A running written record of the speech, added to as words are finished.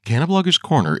Cannabloggers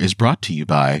Corner is brought to you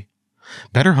by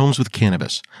Better Homes with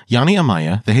Cannabis. Yanni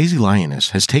Amaya, the Hazy Lioness,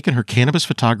 has taken her cannabis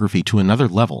photography to another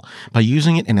level by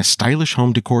using it in a stylish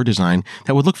home decor design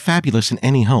that would look fabulous in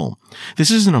any home. This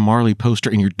isn't a Marley poster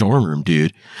in your dorm room,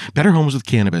 dude. Better Homes with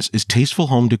Cannabis is tasteful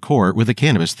home decor with a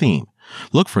cannabis theme.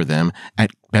 Look for them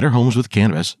at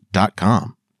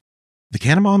betterhomeswithcannabis.com. The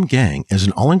Cannamom Gang is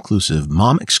an all-inclusive,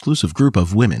 mom-exclusive group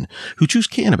of women who choose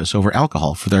cannabis over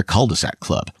alcohol for their cul-de-sac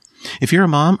club. If you're a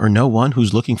mom or know one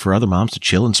who's looking for other moms to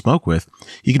chill and smoke with,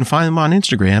 you can find them on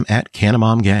Instagram at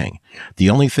Cannamom Gang. The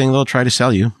only thing they'll try to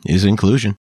sell you is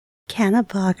inclusion.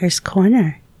 Cannabloggers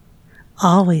Corner.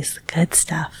 Always the good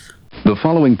stuff. The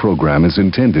following program is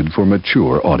intended for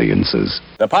mature audiences.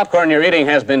 The popcorn you're eating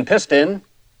has been pissed in.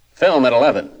 Film at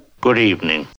 11. Good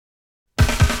evening.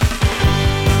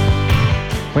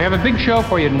 We have a big show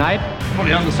for you tonight.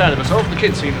 Probably on the side of us. Hope the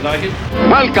kids seem to like it.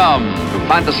 Welcome to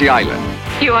Fantasy Island.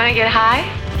 You want to get high?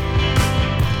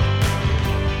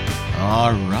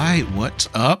 All right, what's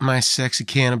up, my sexy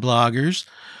Cannabloggers?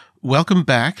 Welcome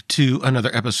back to another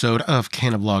episode of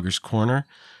Cannabloggers Corner.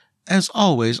 As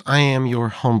always, I am your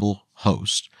humble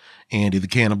host, Andy the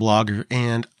Cannablogger,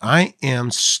 and I am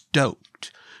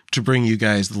stoked to bring you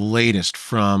guys the latest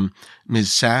from Ms.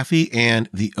 Safi and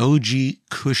the OG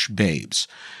Kush Babes.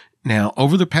 Now,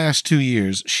 over the past 2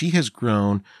 years, she has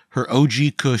grown her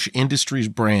OG Kush Industries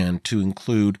brand to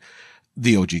include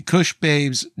the OG Kush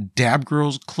Babes, Dab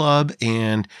Girls Club,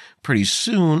 and pretty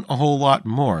soon a whole lot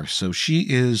more. So she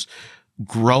is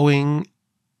growing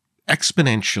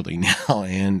exponentially now,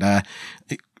 and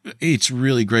it's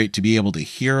really great to be able to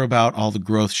hear about all the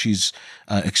growth she's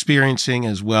experiencing,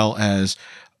 as well as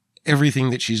everything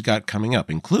that she's got coming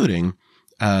up, including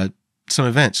some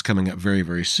events coming up very,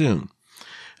 very soon.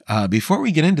 Before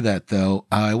we get into that, though,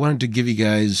 I wanted to give you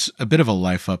guys a bit of a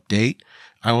life update.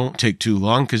 I won't take too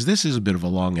long because this is a bit of a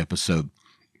long episode.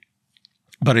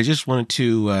 But I just wanted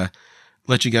to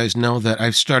let you guys know that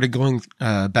I've started going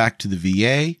back to the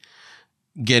VA,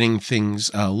 getting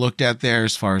things looked at there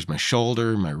as far as my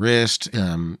shoulder, my wrist,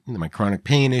 my chronic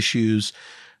pain issues.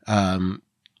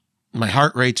 My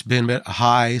heart rate's been a bit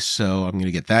high, so I'm going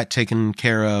to get that taken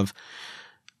care of.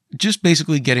 Just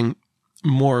basically getting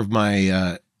more of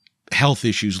my health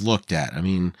issues looked at. I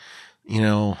mean, you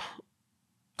know,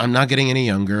 I'm not getting any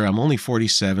younger. I'm only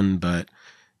 47, but,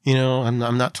 you know, I'm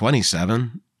not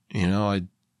 27. You know,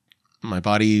 my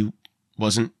body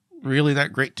wasn't really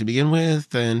that great to begin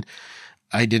with, and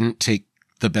I didn't take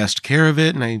the best care of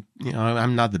it, and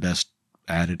I'm not the best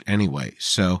at it anyway.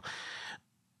 So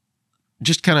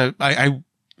just kind of,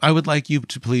 I would like you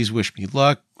to please wish me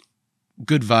luck,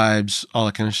 good vibes, all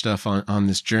that kind of stuff on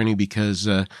this journey, because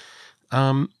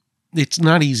it's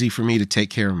not easy for me to take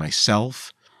care of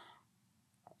myself.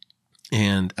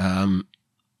 And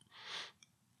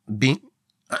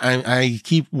I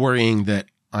keep worrying that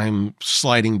I'm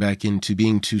sliding back into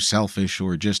being too selfish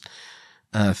or just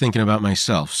thinking about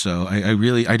myself. So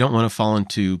I don't want to fall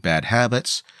into bad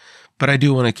habits, but I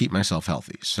do want to keep myself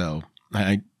healthy. So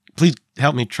please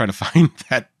help me try to find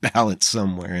that balance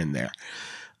somewhere in there.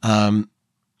 But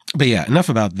yeah, enough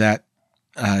about that.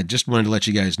 Just wanted to let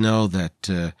you guys know that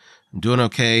I'm doing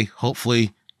okay.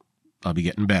 Hopefully I'll be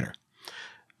getting better.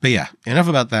 But yeah, enough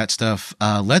about that stuff.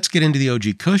 Let's get into the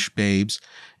OG Kush Babes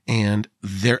and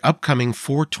their upcoming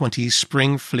 420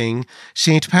 Spring Fling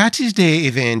St. Patty's Day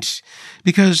event,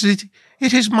 because it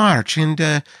is March and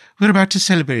we're about to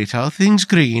celebrate all things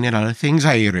green and all things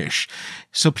Irish.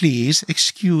 So please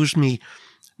excuse me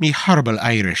horrible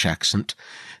Irish accent,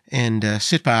 and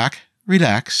sit back,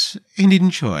 relax, and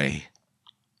enjoy.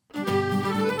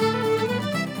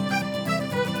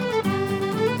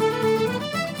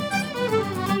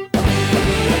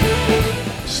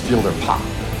 Steal their pot.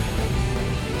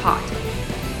 Pot.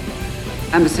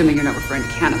 I'm assuming you're not referring to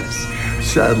cannabis.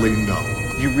 Sadly, no.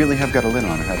 You really have got a lid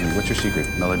on it, haven't you? What's your secret?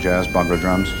 Mellow jazz, bongo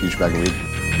drums, huge bag of weed?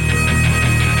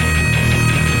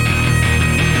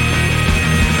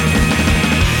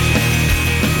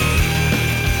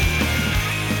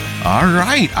 All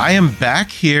right, I am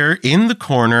back here in the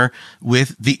corner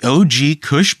with the OG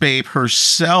Kush Babe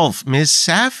herself, Ms.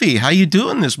 Safi. How you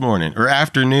doing this morning, or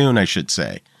afternoon, I should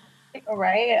say?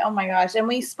 Right? Oh my gosh. And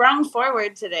we sprung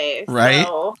forward today. Right?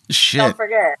 So shit. Don't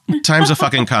forget. Time's a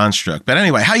fucking construct. But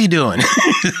anyway, how you doing?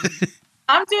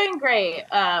 I'm doing great.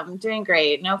 Doing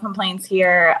great. No complaints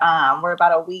here. We're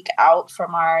about a week out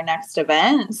from our next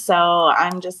event. So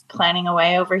I'm just planning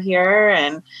away over here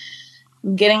and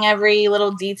getting every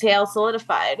little detail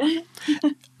solidified.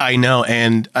 I know.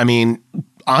 And I mean,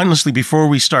 honestly, before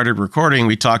we started recording,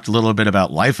 we talked a little bit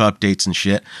about life updates and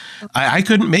shit. I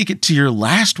couldn't make it to your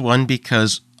last one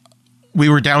because we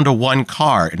were down to one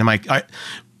car, and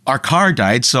our car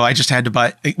died, so I just had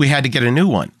to we had to get a new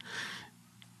one.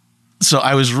 So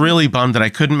I was really bummed that I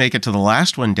couldn't make it to the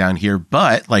last one down here.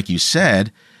 But like you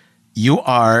said, you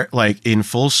are like in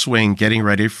full swing getting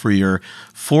ready for your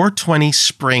 420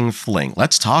 spring fling.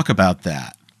 Let's talk about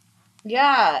that.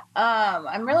 Yeah,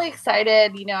 I'm really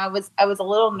excited. You know, I was a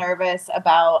little nervous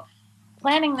about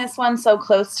planning this one so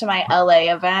close to my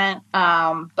LA event.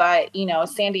 But you know,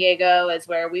 San Diego is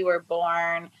where we were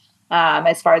born.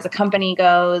 As far as a company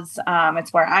goes,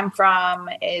 it's where I'm from.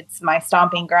 It's my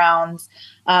stomping grounds.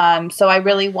 So I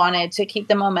really wanted to keep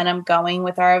the momentum going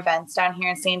with our events down here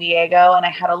in San Diego. And I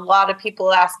had a lot of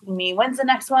people asking me, when's the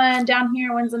next one down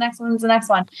here? When's the next one? When's the next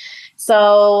one?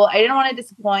 So I didn't want to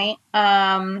disappoint.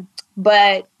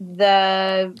 But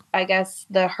I guess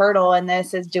the hurdle in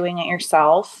this is doing it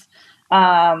yourself.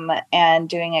 And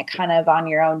doing it kind of on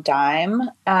your own dime.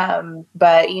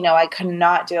 But, you know, I could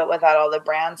not do it without all the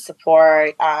brand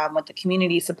support, with the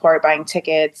community support, buying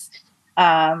tickets,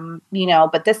 you know,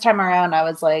 but this time around I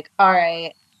was like, all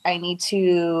right, I need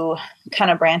to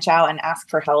kind of branch out and ask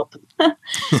for help. I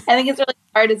think it's really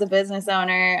hard as a business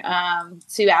owner,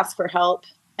 to ask for help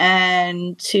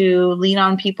and to lean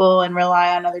on people and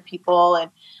rely on other people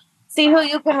and see who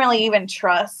you can really even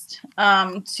trust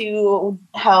to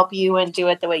help you and do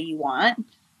it the way you want.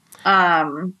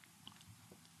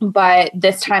 But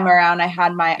this time around, I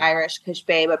had my Irish Kush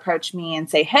Babe approach me and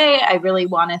say, hey, I really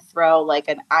want to throw like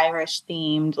an Irish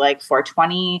themed, like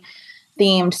 420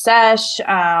 themed sesh.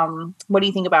 What do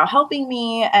you think about helping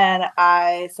me? And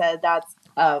I said, that's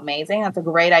amazing. That's a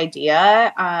great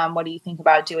idea. What do you think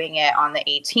about doing it on the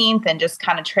 18th and just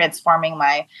kind of transforming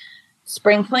my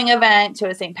spring fling event to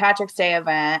a St. Patrick's Day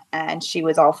event? And she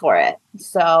was all for it.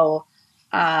 So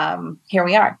here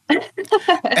we are.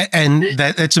 And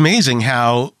that's amazing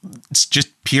how it's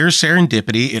just pure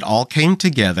serendipity. It all came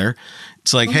together.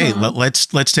 It's like, hey,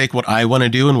 let's take what I want to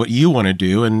do and what you want to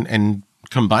do and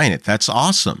combine it. That's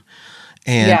awesome.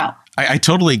 And yeah. I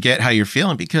totally get how you're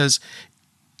feeling, because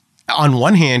on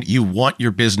one hand, you want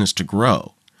your business to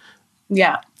grow.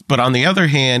 Yeah. But on the other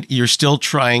hand, you're still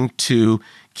trying to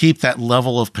keep that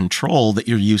level of control that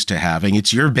you're used to having.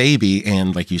 It's your baby.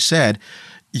 And like you said,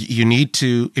 you need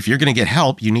to, if you're going to get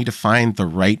help, you need to find the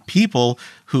right people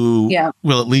who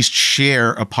will at least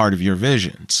share a part of your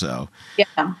vision. So,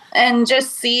 yeah. And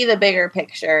just see the bigger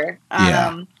picture.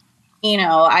 You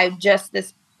know, I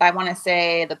want to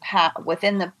say the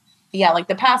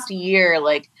past year,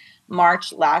 like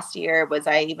March last year, was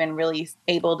I even really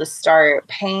able to start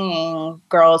paying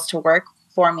girls to work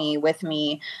for me, with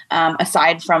me,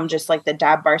 aside from just like the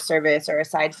dab bar service or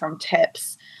aside from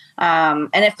tips. And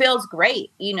it feels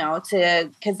great, you know,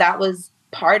 because that was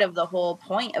part of the whole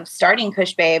point of starting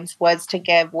Kush Babes, was to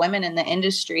give women in the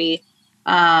industry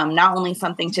not only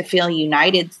something to feel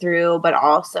united through, but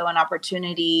also an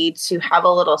opportunity to have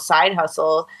a little side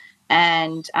hustle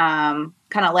and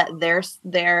kind of let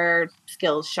their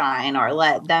skills shine, or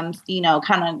let them, you know,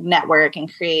 kind of network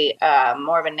and create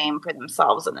more of a name for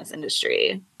themselves in this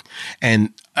industry.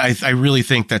 And I really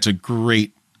think that's a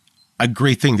great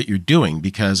thing that you're doing,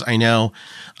 because I know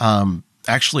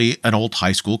actually an old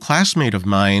high school classmate of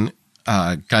mine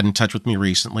got in touch with me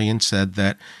recently and said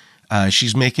that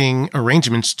she's making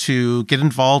arrangements to get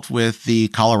involved with the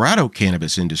Colorado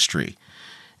cannabis industry.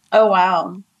 Oh,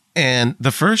 wow. And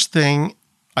the first thing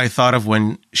I thought of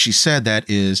when she said that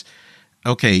is,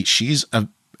 okay, she's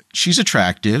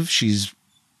attractive.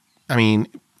 I mean,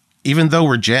 even though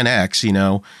we're Gen X, you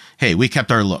know, hey, we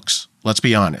kept our looks. Let's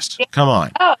be honest. Come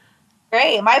on. Oh,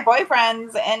 great. My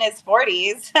boyfriend's in his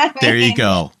 40s. There you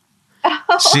go.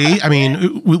 See, I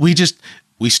mean,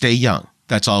 we stay young.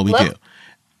 That's all we do.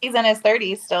 He's in his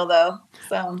 30s still, though.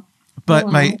 So, but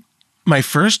my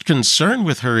first concern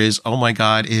with her is, oh my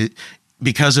God,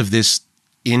 because of this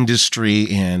industry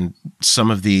and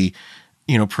some of the,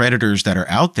 you know, predators that are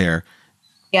out there.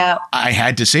 Yeah. I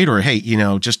had to say to her, hey, you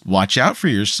know, just watch out for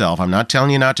yourself. I'm not telling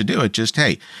you not to do it. Just,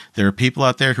 hey, there are people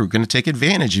out there who are going to take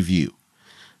advantage of you.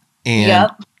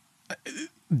 And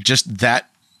just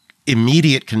that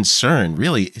immediate concern,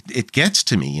 really, it gets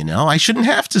to me, you know. I shouldn't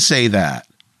have to say that.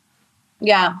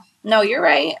 Yeah. No, you're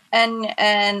right. And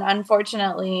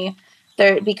unfortunately,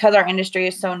 because our industry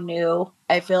is so new,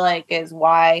 I feel like is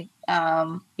why,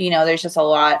 you know, there's just a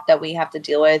lot that we have to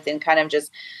deal with and kind of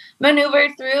just maneuver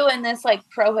through in this like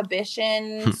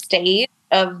prohibition state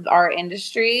of our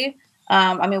industry.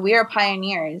 I mean, we are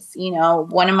pioneers, you know.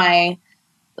 One of my,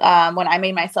 when I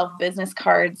made myself business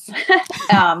cards,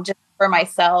 just for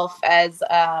myself as,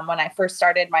 when I first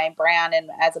started my brand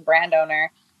and as a brand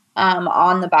owner,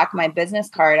 on the back of my business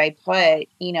card, I put,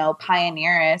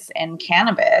 pioneeress in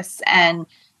cannabis. And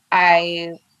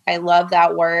I love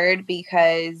that word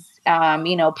because,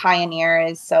 pioneer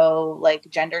is so like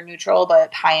gender neutral,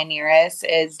 but pioneeress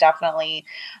is definitely,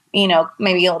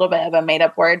 maybe a little bit of a made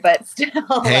up word, but still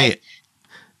like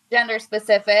gender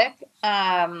specific.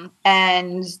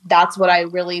 And that's what I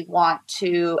really want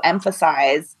to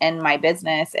emphasize in my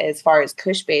business as far as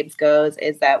Kush Babes goes,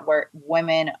 is that we're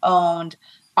women owned,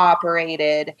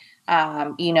 operated,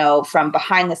 from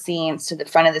behind the scenes to the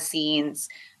front of the scenes.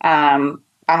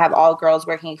 I have all girls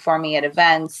working for me at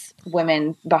events,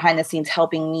 women behind the scenes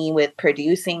helping me with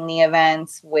producing the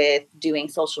events, with doing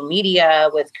social media,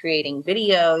 with creating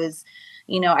videos.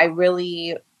 I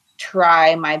really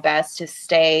try my best to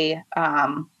stay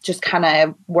just kind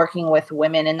of working with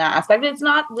women in that aspect. It's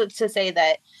not to say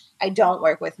that I don't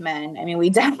work with men. I mean, we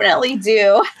definitely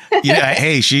do.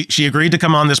 Hey, she agreed to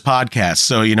come on this podcast.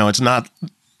 So, it's not,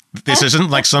 this isn't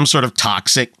like some sort of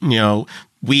toxic,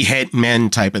 we hate men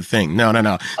type of thing.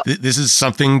 No. This is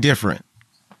something different.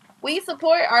 We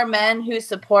support our men who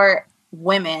support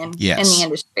women in the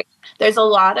industry. There's a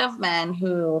lot of men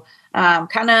who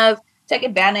kind of take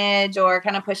advantage or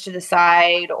kind of push to the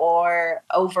side or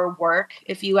overwork,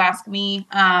 if you ask me.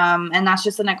 And that's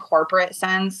just in a corporate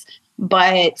sense.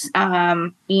 But,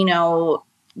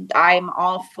 I'm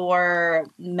all for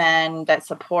men that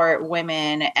support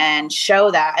women and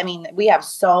show that. I mean, we have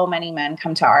so many men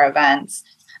come to our events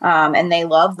and they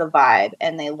love the vibe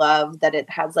and they love that it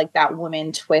has like that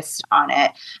woman twist on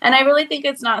it. And I really think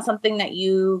it's not something that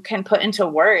you can put into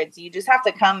words. You just have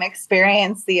to come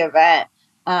experience the event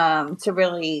to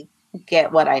really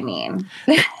get what I mean.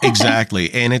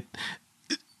 Exactly. And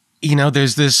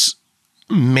there's this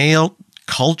male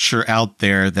culture out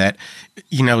there that,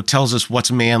 tells us what's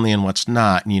manly and what's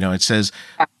not. It says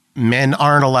men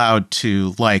aren't allowed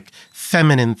to like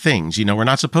feminine things. We're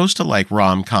not supposed to like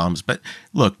rom-coms, but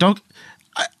look,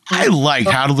 I like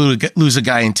How to Lose a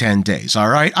Guy in 10 Days. All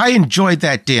right. I enjoyed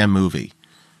that damn movie.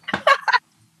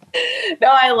 No,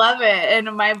 I love it.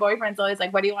 And my boyfriend's always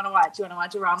like, what do you want to watch? You want to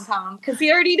watch a rom-com? Because he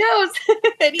already knows.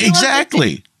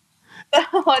 Exactly.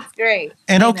 Oh, it's great.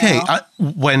 And okay,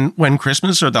 when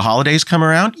Christmas or the holidays come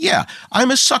around, yeah,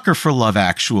 I'm a sucker for Love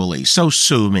Actually. So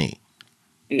sue me.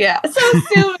 Yeah, so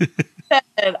sue me.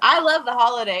 I love The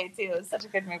Holiday too. It's such a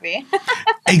good movie.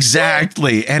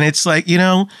 Exactly. And it's like,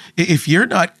 if you're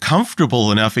not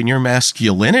comfortable enough in your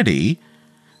masculinity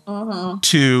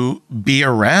to be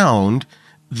around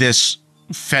this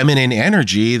feminine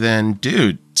energy, then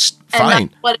dude, it's fine.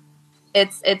 That's what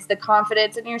it's the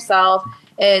confidence in yourself.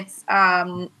 It's,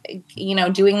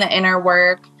 doing the inner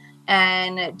work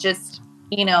and just,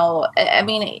 you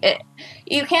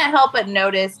can't help but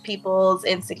notice people's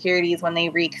insecurities when they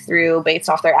reek through based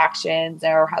off their actions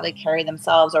or how they carry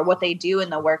themselves or what they do in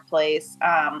the workplace.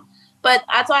 But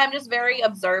that's why I'm just very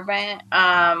observant,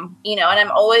 and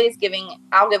I'm always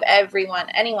I'll give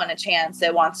anyone a chance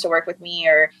that wants to work with me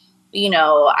or,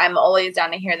 I'm always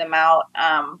down to hear them out.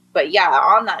 But yeah,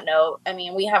 on that note, I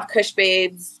mean, we have Kush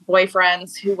Babes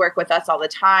boyfriends who work with us all the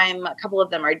time. A couple of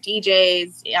them are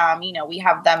DJs. We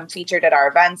have them featured at our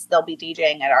events. They'll be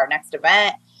DJing at our next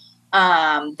event.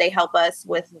 They help us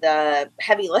with the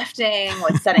heavy lifting,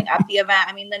 with setting up the event.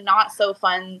 I mean, the not so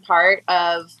fun part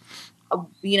of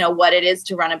what it is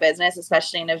to run a business,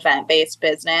 especially an event-based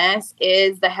business,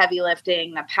 is the heavy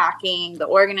lifting, the packing, the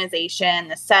organization,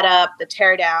 the setup, the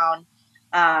tear down,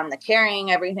 the carrying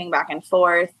everything back and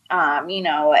forth.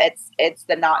 It's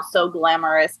the not so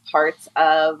glamorous parts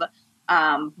of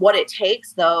what it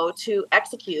takes though to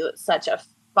execute such a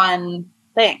fun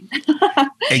thing.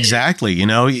 Exactly.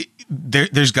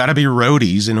 There's got to be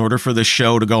roadies in order for the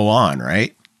show to go on,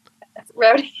 right?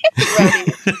 Roadies.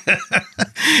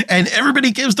 And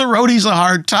everybody gives the roadies a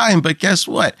hard time, but guess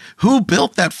what? Who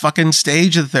built that fucking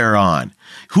stage that they're on?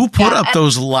 Who put up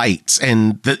those lights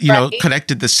and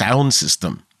connected the sound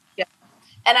system? Yeah.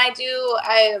 And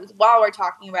while we're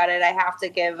talking about it, I have to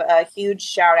give a huge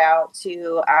shout out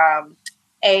to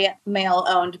a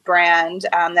male-owned brand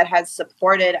that has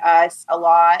supported us a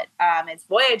lot. It's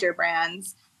Voyager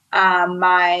Brands.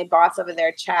 My boss over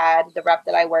there, Chad, the rep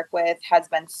that I work with, has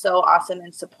been so awesome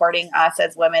in supporting us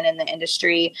as women in the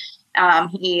industry.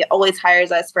 He always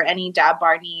hires us for any dab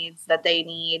bar needs that they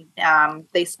need.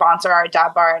 They sponsor our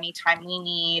dab bar anytime we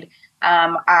need.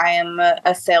 I am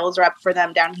a sales rep for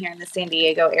them down here in the San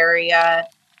Diego area.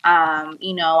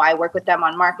 I work with them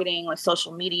on marketing, with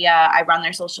social media. I run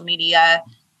their social media.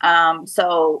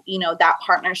 So that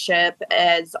partnership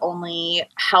has only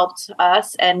helped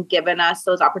us and given us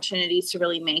those opportunities to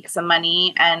really make some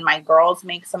money, and my girls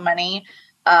make some money.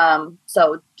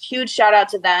 So huge shout out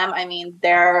to them. I mean,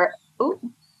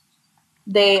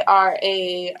 they are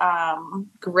a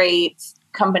great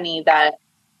company that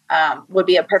would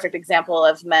be a perfect example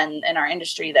of men in our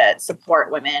industry that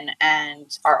support women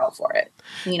and are all for it,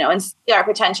 and see our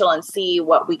potential and see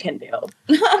what we can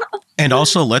do. And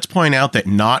also, let's point out that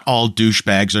not all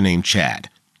douchebags are named Chad.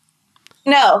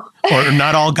 No. Or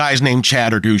not all guys named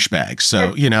Chad are douchebags.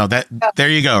 So, there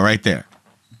you go, right there.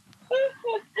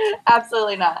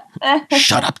 Absolutely not.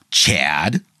 Shut up,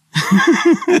 Chad.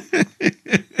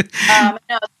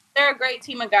 No, they're a great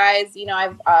team of guys.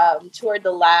 I've toured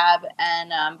the lab,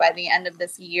 and by the end of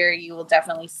this year, you will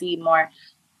definitely see more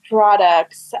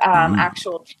products,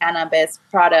 actual cannabis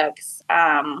products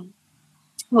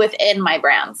within my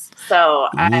brands. So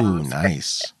I'm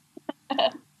nice.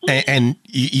 And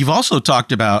you've also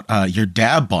talked about your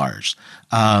dab bars.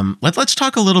 Let's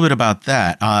talk a little bit about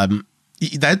that.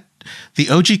 The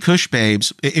OG Kush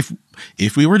Babes,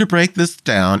 if we were to break this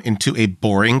down into a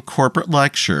boring corporate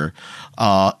lecture,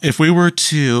 if we were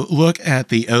to look at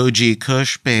the OG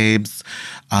Kush Babes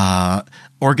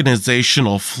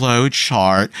organizational flow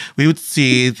chart, we would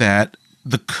see that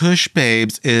the Kush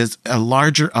Babes is a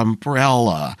larger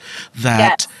umbrella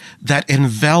that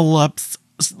envelops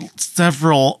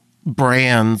several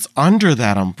brands under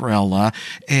that umbrella,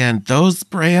 and those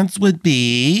brands would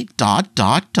be ...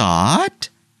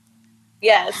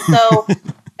 Yes. So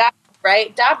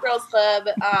right, Dab Girls Club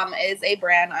is a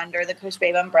brand under the Kush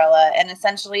Babe umbrella, and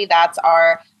essentially that's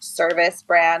our service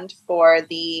brand for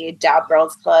the Dab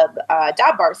Girls Club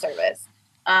Dab Bar service,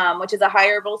 which is a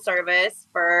hireable service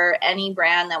for any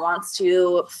brand that wants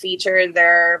to feature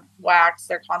their wax,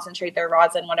 their concentrate, their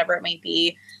rosin, whatever it may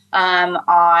be, on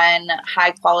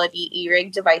high quality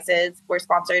e-rig devices. We're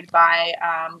sponsored by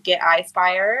Get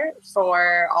iSpire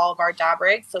for all of our dab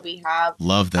rigs. So we have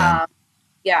love them.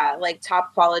 Like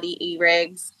top quality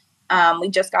e-rigs. We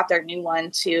just got their new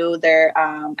one too, their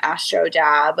Astro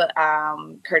Dab,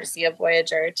 courtesy of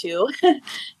Voyager too.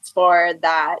 It's for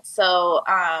that. So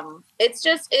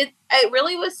it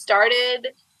really was started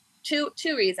two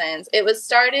reasons. It was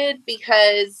started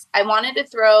because I wanted to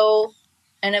throw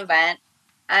an event,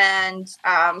 and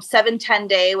 7-10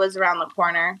 Day was around the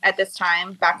corner at this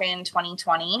time back in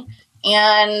 2020.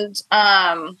 And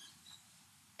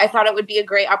I thought it would be a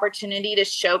great opportunity to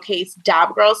showcase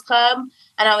Dab Girls Club.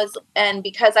 And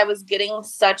because I was getting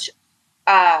such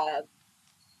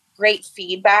great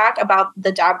feedback about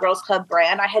the Dab Girls Club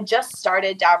brand, I had just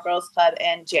started Dab Girls Club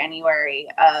in January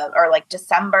or like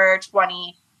December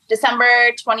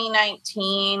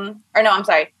 2019, or no, I'm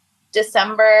sorry,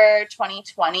 December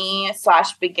 2020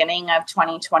 / beginning of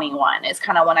 2021 is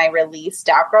kind of when I released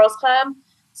Dab Girls Club.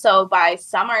 So by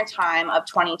summertime of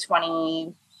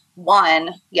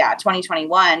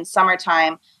 2021,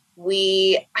 summertime,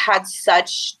 we had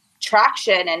such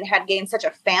traction and had gained such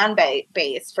a fan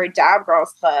base for Dab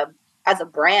Girls Club as a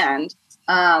brand.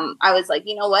 I was like,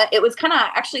 you know what? It was kind of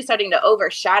actually starting to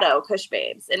overshadow Kush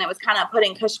Babes, and it was kind of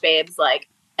putting Kush Babes like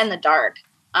in the dark.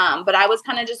 But I was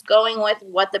kind of just going with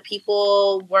what the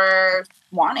people were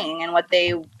wanting and what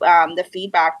they, the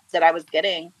feedback that I was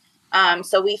getting.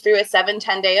 So we threw a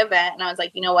 7-10 day event, and I was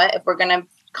like, you know what? If we're going to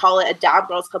call it a Dab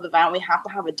Girls Club event, we have to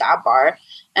have a dab bar.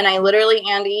 And I literally,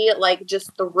 Andy, like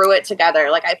just threw it together.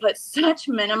 Like I put such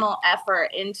minimal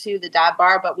effort into the dab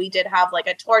bar, but we did have like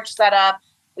a torch set up.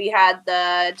 We had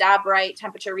the Dab Right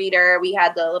temperature reader. We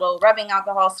had the little rubbing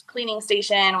alcohol cleaning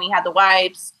station. We had the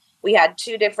wipes. We had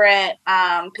 2 different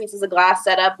pieces of glass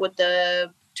set up with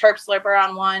the terp slurper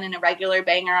on one and a regular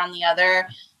banger on the other.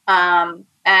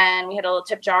 And we had a little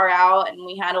tip jar out, and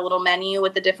we had a little menu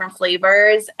with the different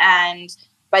flavors. And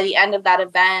by the end of that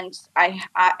event,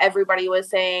 everybody was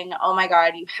saying, oh my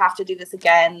God, you have to do this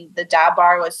again. The dab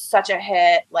bar was such a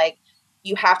hit. Like,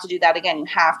 you have to do that again. You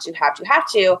have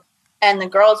to. And the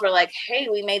girls were like, hey,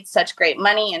 we made such great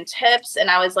money and tips. And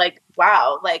I was like,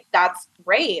 wow, like, that's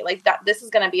great. Like, this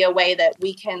is going to be a way that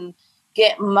we can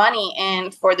get money in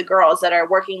for the girls that are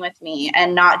working with me,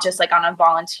 and not just like on a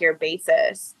volunteer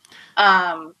basis.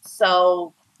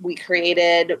 So we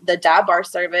created the Dab Bar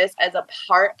service as a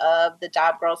part of the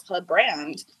Dab Girls Club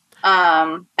brand.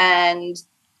 And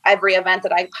every event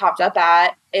that I popped up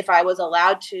at, if I was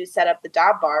allowed to set up the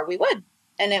Dab Bar, we would.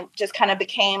 And it just kind of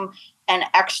became an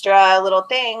extra little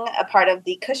thing, a part of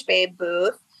the Kush Babe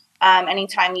booth.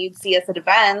 Anytime you'd see us at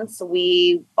events,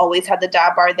 we always had the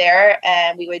dab bar there,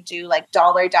 and we would do like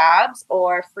dollar dabs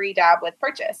or free dab with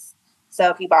purchase. So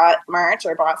if you bought merch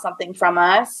or bought something from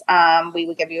us, we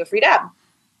would give you a free dab.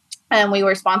 And we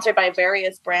were sponsored by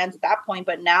various brands at that point,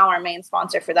 but now our main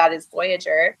sponsor for that is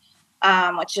Voyager,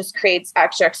 which just creates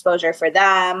extra exposure for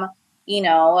them.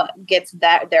 gets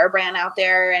their brand out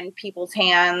there in people's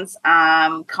hands,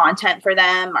 content for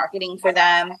them, marketing for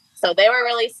them. So they were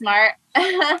really smart.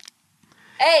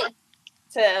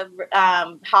 To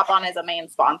hop on as a main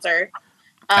sponsor.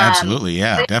 Absolutely.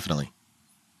 Yeah, definitely.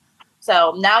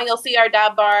 So now you'll see our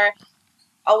dab bar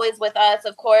always with us,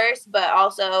 of course, but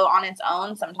also on its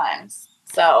own sometimes.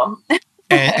 So,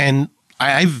 and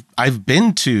I've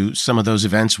been to some of those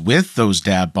events with those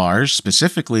dab bars,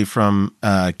 specifically from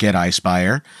Get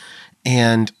iSpire.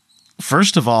 And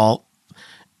first of all,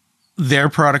 their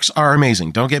products are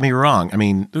amazing. Don't get me wrong. I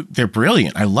mean, they're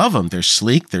brilliant. I love them. They're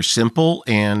sleek. They're simple.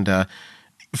 And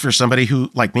for somebody who,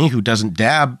 like me, who doesn't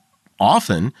dab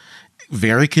often,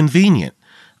 very convenient.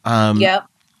 Yep.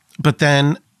 But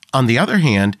then on the other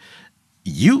hand,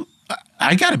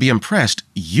 I got to be impressed.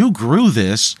 You grew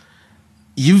this.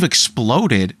 You've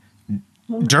exploded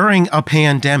during a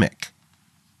pandemic.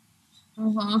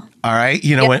 Mm-hmm. All right.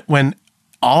 When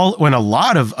a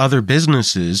lot of other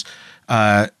businesses,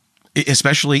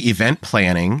 especially event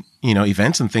planning,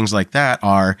 events and things like that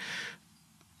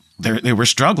they were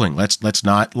struggling. Let's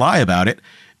not lie about it.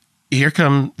 Here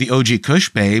come the OG Kush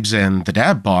Babes and the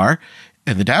Dab Bar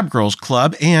and the Dab Girls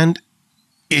Club, and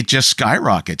it just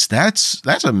skyrockets. That's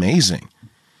amazing.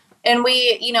 And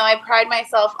I pride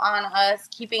myself on us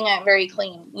keeping it very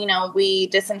clean. We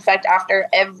disinfect after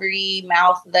every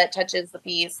mouth that touches the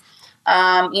piece.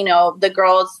 The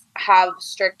girls have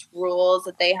strict rules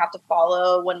that they have to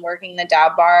follow when working the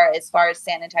dab bar as far as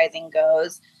sanitizing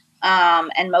goes.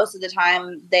 And most of the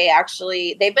time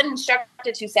they've been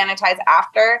instructed to sanitize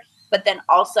after, but then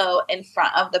also in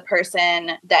front of the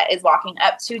person that is walking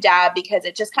up to dab, because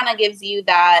it just kind of gives you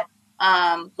that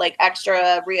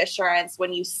extra reassurance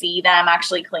when you see them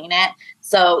actually clean it.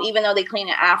 So even though they clean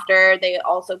it after, they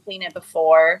also clean it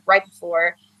right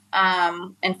before,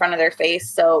 in front of their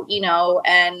face. So,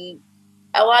 and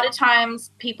a lot of times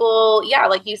people,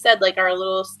 like you said, are a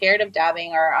little scared of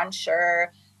dabbing or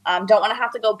unsure, don't want to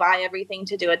have to go buy everything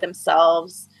to do it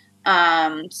themselves.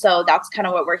 So that's kind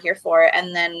of what we're here for.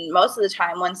 And then most of the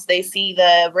time, once they see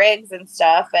the rigs and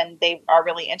stuff and they are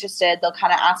really interested, they'll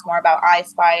kind of ask more about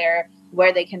iSpire,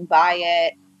 where they can buy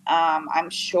it.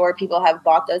 I'm sure people have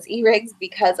bought those e-rigs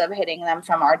because of hitting them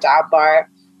from our dab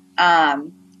bar.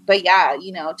 But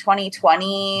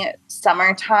 2020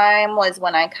 summertime was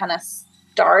when I kind of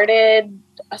started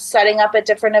setting up at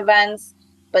different events.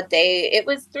 But it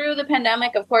was through the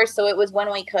pandemic, of course, so it was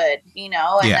when we could,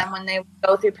 then when they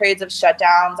go through periods of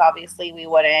shutdowns, obviously we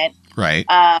wouldn't. Right.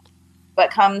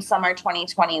 But come summer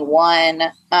 2021,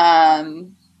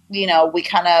 we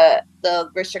kind of, the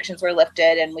restrictions were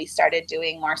lifted and we started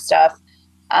doing more stuff,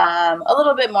 a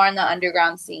little bit more in the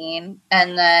underground scene.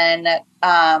 And then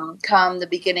come the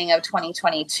beginning of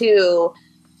 2022,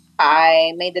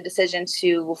 I made the decision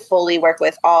to fully work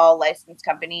with all licensed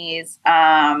companies,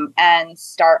 and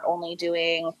start only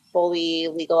doing fully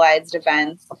legalized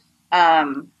events.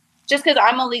 Just because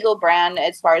I'm a legal brand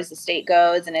as far as the state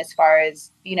goes and as far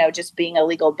as, just being a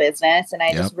legal business. And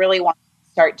I just really want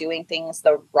to start doing things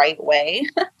the right way,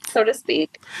 so to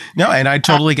speak. No, and I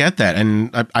totally get that.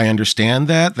 And I understand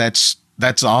that. That's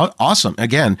awesome.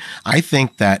 Again, I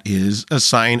think that is a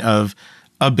sign of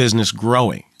a business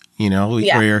growing.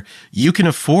 Where you can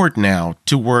afford now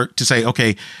to say,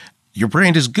 okay, your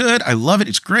brand is good. I love it.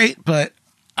 It's great. But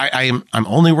I'm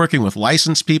only working with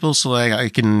licensed people so I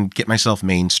can get myself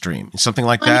mainstream. Something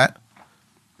like that.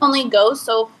 Only go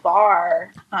so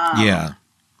far. Yeah.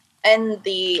 In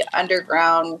the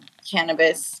underground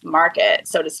cannabis market,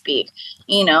 so to speak.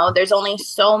 There's only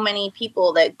so many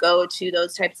people that go to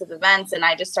those types of events, and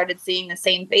I just started seeing the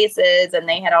same faces, and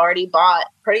they had already bought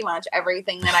pretty much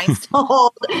everything that I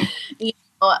sold. And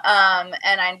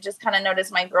I just kind of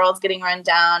noticed my girls getting run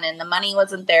down, and the money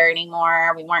wasn't there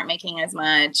anymore. We weren't making as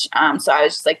much. So I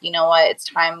was just like, you know what? It's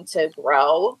time to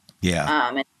grow. Yeah.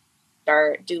 And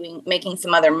start making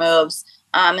some other moves.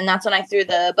 And that's when I threw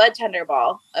the Bud Tender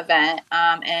Ball event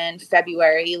in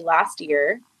February last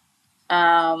year.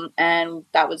 And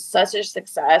that was such a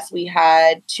success. We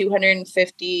had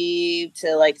 250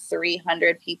 to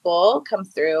 300 people come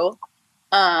through.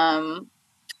 And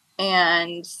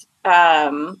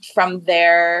from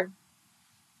there,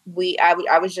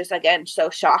 I was just, again, so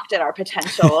shocked at our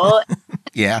potential.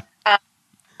 Yeah.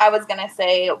 I was going to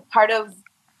say part of,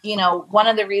 one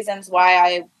of the reasons why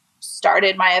I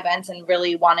started my events and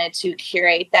really wanted to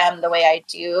curate them the way I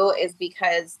do is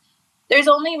because there's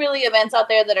only really events out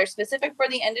there that are specific for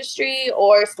the industry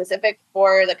or specific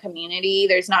for the community.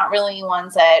 There's not really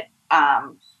ones that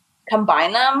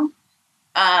combine them.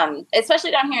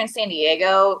 especially down here in San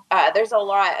Diego. There's a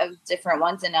lot of different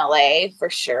ones in LA for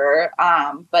sure.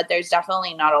 But there's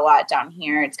definitely not a lot down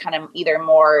here. It's kind of either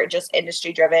more just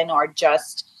industry driven or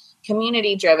just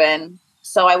community driven.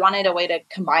 So I wanted a way to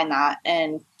combine that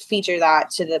and feature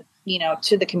that to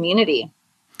the community.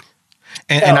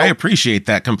 And I appreciate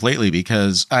that completely,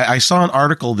 because I saw an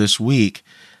article this week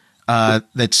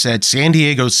that said San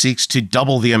Diego seeks to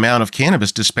double the amount of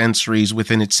cannabis dispensaries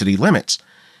within its city limits.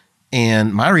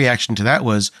 And my reaction to that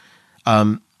was,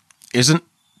 isn't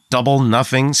double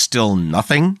nothing still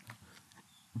nothing?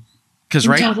 Because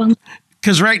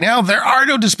right now there are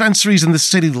no dispensaries in the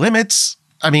city limits.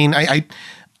 I mean,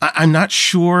 I'm not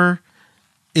sure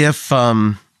if,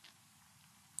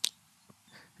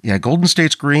 Golden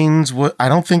State's Greens, I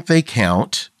don't think they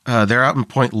count. They're out in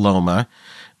Point Loma.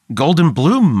 Golden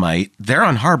Bloom might. They're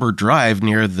on Harbor Drive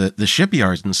near the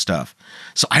shipyards and stuff.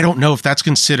 So I don't know if that's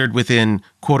considered within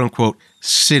quote unquote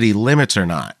city limits or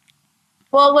not.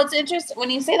 Well, what's interesting when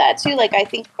you say that too, like I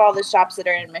think of all the shops that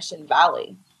are in Mission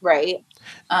Valley, right?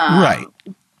 Right.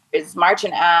 There's March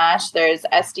and Ash, there's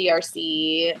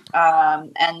SDRC,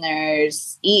 and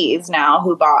there's Ease now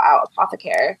who bought out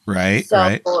Apothecary. Right. So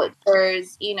right.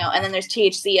 there's, and then there's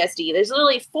THCSD. There's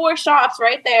literally 4 shops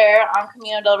right there on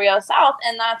Camino del Rio South,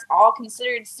 and that's all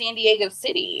considered San Diego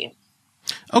City.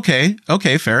 Okay,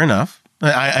 fair enough.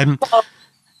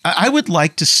 I would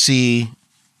like to see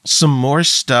some more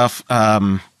stuff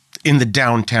in the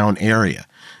downtown area.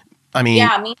 I mean,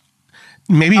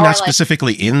 maybe not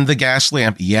specifically in the gas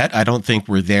lamp yet. I don't think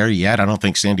we're there yet. I don't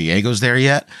think San Diego's there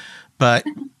yet. But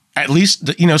at least,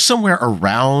 somewhere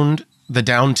around the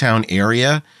downtown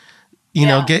area,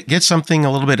 get something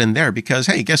a little bit in there. Because,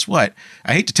 hey, guess what?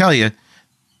 I hate to tell you,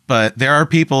 but there are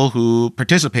people who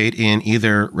participate in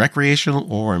either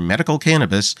recreational or medical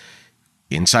cannabis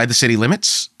inside the city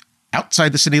limits,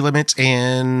 outside the city limits,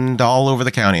 and all over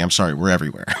the county. I'm sorry, we're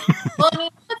everywhere. Well, I mean,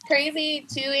 what's crazy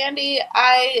too, Andy,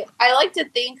 I like to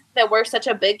think that we're such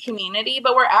a big community,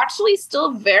 but we're actually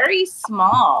still very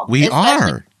small. We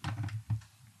are.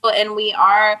 And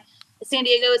San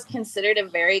Diego is considered a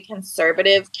very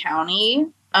conservative county.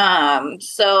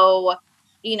 So,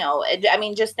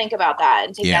 just think about that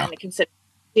and take that into consideration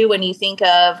too when you think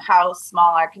of how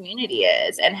small our community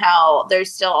is and how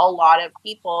there's still a lot of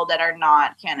people that are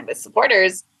not cannabis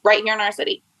supporters right here in our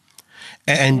city.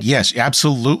 And yes,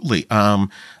 absolutely. I'm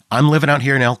living out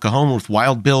here in El Cajon with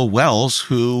Wild Bill Wells,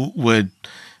 who would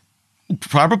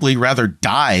probably rather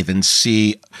die than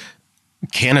see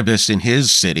cannabis in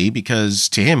his city, because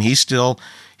to him, he's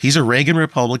a Reagan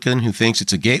Republican who thinks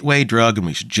it's a gateway drug and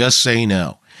we should just say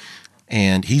no.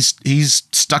 And he's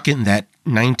stuck in that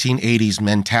 1980s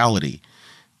mentality.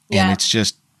 Yeah. And it's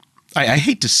just, I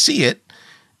hate to see it,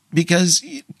 because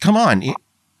come on,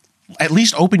 at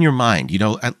least open your mind,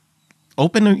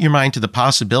 open your mind to the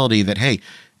possibility that, hey,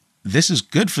 this is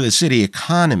good for the city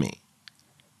economy.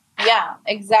 Yeah,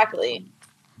 exactly.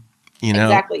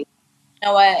 Exactly. You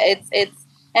know what?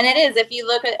 And it is, if you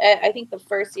look at, I think the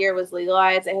first year was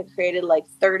legalized, it had created like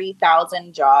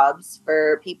 30,000 jobs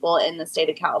for people in the state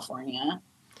of California.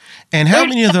 And how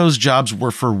many of those jobs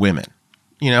were for women?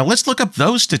 Let's look up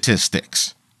those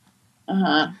statistics.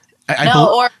 Uh-huh.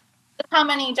 Or how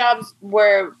many jobs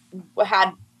that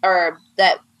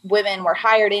women were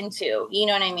hired into, you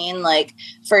know what I mean? Like,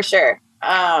 for sure.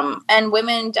 And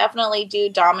women definitely do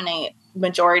dominate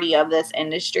majority of this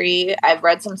industry. I've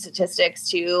read some statistics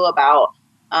too about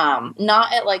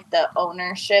not at like the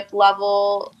ownership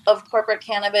level of corporate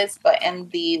cannabis, but in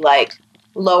the like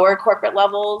lower corporate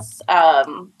levels.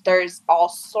 There's all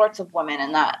sorts of women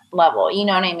in that level, you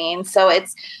know what I mean? So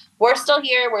we're still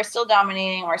here, we're still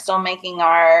dominating, we're still making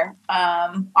our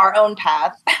own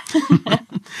path.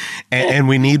 and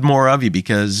we need more of you,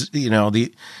 because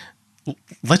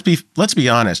let's be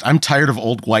honest, I'm tired of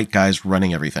old white guys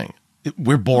running everything.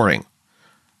 We're boring.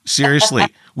 Seriously,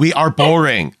 we are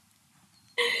boring.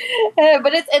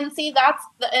 But that's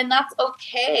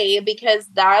okay, because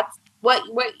that's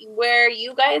where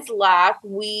you guys lack,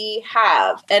 we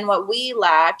have, and what we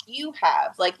lack, you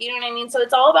have. Like, you know what I mean? So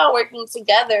it's all about working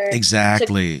together.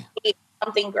 Exactly. To create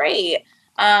something great.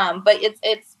 But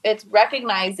it's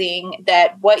recognizing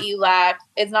that what you lack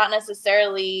is not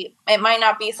necessarily, it might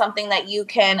not be something that you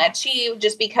can achieve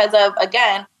just because of,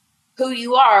 again, who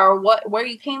you are, or where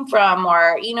you came from,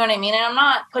 or, you know what I mean? And I'm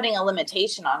not putting a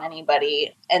limitation on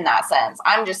anybody in that sense.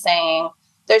 I'm just saying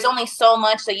there's only so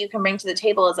much that you can bring to the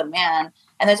table as a man,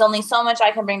 and there's only so much I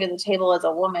can bring to the table as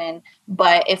a woman.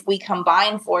 But if we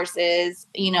combine forces,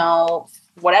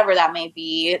 whatever that may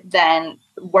be, then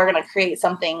we're going to create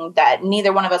something that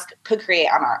neither one of us could create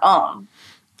on our own.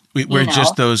 We're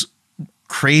just those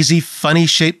crazy, funny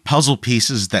shaped puzzle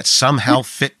pieces that somehow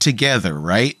fit together,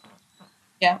 right?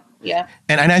 Yeah. Yeah.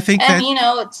 And I think And,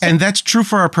 that, and that's true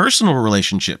for our personal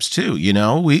relationships too.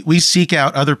 We seek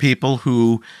out other people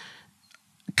who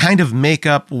kind of make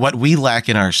up what we lack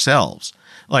in ourselves.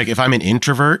 Like if I'm an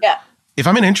introvert, I'm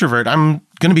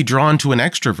going to be drawn to an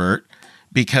extrovert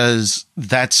because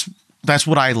that's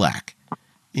what I lack.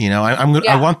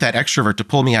 I want that extrovert to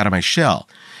pull me out of my shell.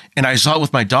 And I saw it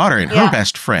with my daughter and her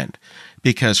best friend,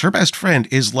 because her best friend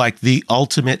is like the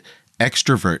ultimate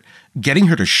extrovert. Getting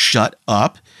her to shut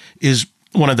up is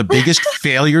one of the biggest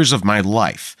failures of my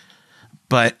life.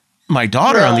 But my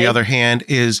daughter, on the other hand,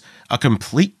 is a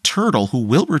complete turtle who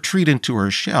will retreat into her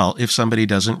shell if somebody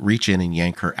doesn't reach in and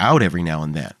yank her out every now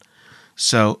and then.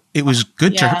 So it was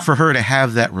good for her to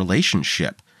have that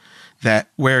relationship that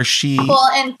where she,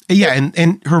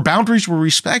 and her boundaries were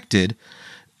respected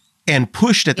and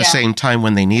pushed at the same time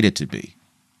when they needed to be.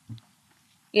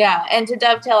 Yeah. And to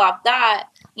dovetail off that,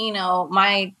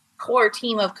 my core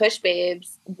team of Kush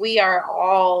Babes, we are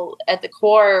all at the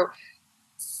core.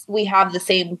 We have the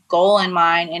same goal in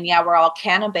mind, and we're all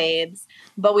Canna Babes,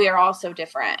 but we are all so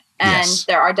different. And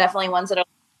there are definitely ones that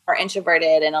are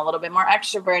introverted and a little bit more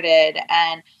extroverted.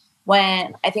 And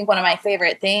I think one of my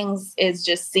favorite things is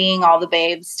just seeing all the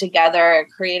babes together,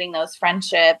 creating those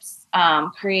friendships,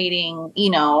 creating,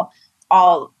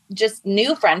 all just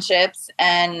new friendships.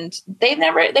 And they've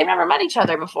never met each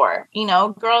other before.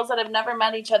 Girls that have never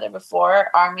met each other before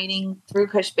are meeting through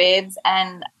Kush Babes.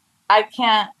 And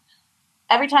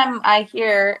every time I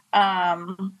hear,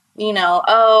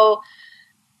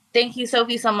 thank you,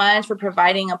 Sophie, so much for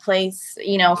providing a place,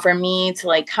 for me to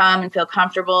like come and feel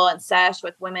comfortable and sesh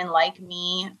with women like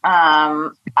me.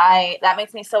 That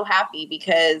makes me so happy,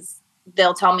 because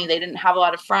they'll tell me they didn't have a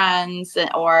lot of friends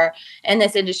or in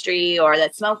this industry or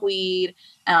that smoke weed.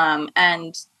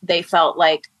 And they felt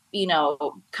like,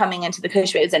 coming into the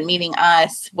Kush Babes and meeting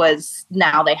us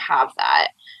now they have that.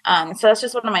 So that's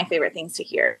just one of my favorite things to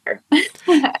hear.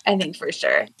 I think for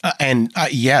sure.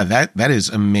 That is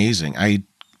amazing.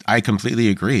 I completely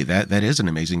agree. That is an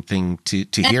amazing thing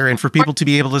to hear and for people to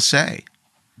be able to say.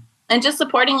 And just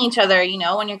supporting each other,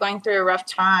 when you're going through a rough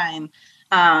time.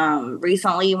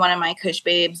 Recently, one of my Kush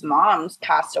Babes' moms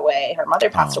passed away. Her mother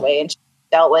passed away, and she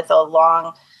dealt with a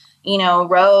long,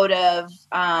 road of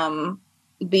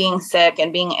being sick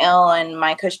and being ill. And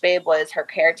my Kush Babe was her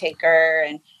caretaker.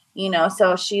 And,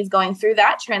 so she's going through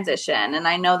that transition. And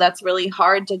I know that's really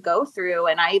hard to go through.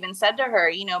 And I even said to her,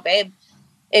 babe,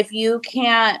 if you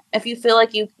feel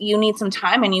like you need some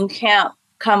time and you can't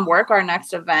come work our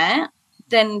next event,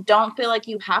 then don't feel like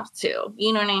you have to.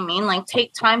 You know what I mean? Like,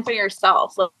 take time for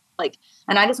yourself. And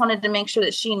I just wanted to make sure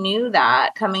that she knew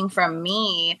that coming from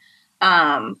me,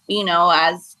 as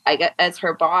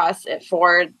her boss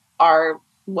for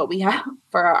what we have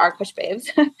for our Kush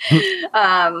Babes.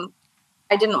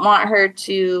 I didn't want her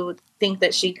to think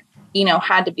that she,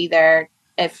 had to be there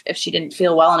if she didn't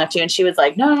feel well enough to. And she was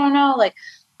like, no. Like,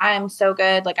 I'm so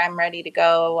good. Like, I'm ready to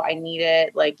go. I need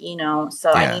it. Like,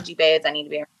 I need you, babes. I need to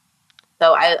be.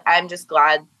 So I'm just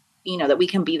glad, that we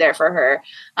can be there for her.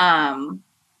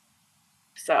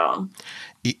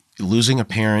 Losing a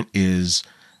parent is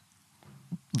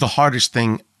the hardest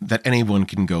thing that anyone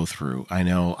can go through. I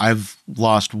know I've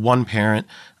lost one parent.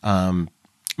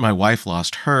 My wife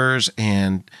lost hers.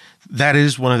 And that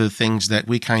is one of the things that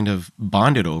we kind of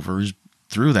bonded over is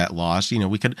through that loss.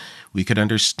 We could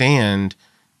understand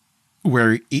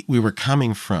where we were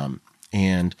coming from.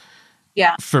 And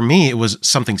for me, it was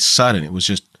something sudden. It was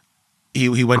just,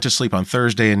 he went to sleep on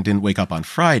Thursday and didn't wake up on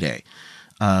Friday.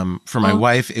 For my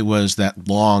wife, it was that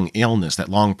long illness, that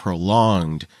long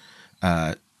prolonged,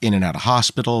 in and out of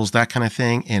hospitals, that kind of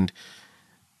thing. And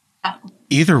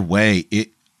either way,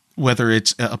 whether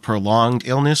it's a prolonged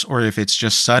illness or if it's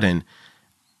just sudden,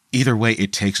 either way,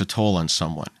 it takes a toll on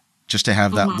someone just to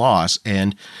have that loss,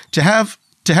 and to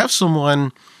have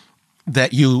someone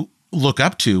that you look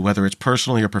up to, whether it's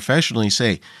personally or professionally,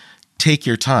 say, take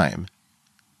your time,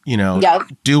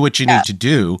 do what you need to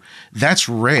do. That's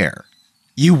rare.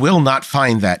 You will not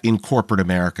find that in corporate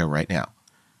America right now.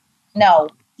 No.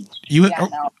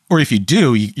 Or if you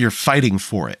do, you're fighting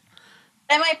for it.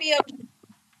 That might be okay.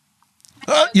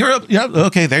 You're up. Yeah.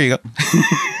 Okay. There you go.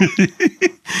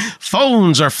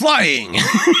 Phones are flying.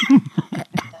 Trying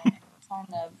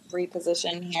to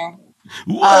reposition here.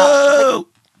 Whoa.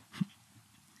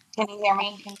 Can you hear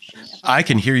me? I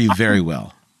can hear you very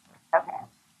well. Okay.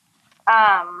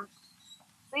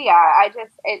 So yeah, I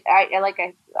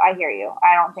hear you.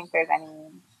 I don't think there's any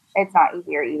it's not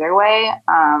easier either way.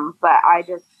 But I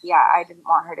didn't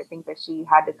want her to think that she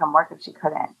had to come work if she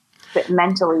couldn't, but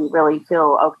mentally really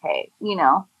feel okay, you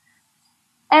know?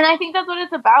 And I think that's what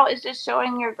it's about, is just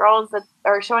showing your girls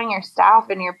or showing your staff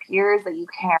and your peers that you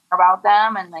care about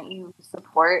them and that you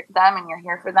support them and you're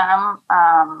here for them.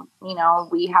 You know,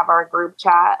 we have our group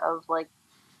chat of like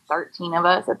 13 of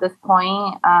us at this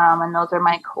point. And those are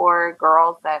my core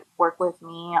girls that work with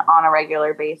me on a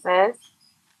regular basis.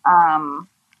 And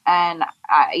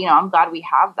I'm glad we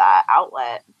have that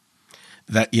outlet.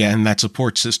 And that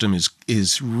support system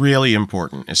is really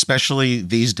important, especially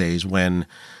these days when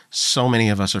so many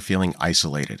of us are feeling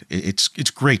isolated. It's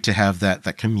great to have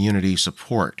that community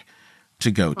support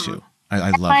to go to.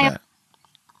 I love that.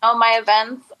 My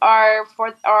events are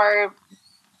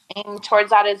aimed towards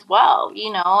that as well.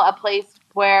 You know, a place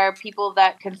where people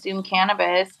that consume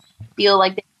cannabis feel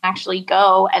like they can actually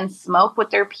go and smoke with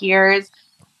their peers,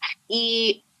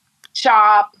 eat,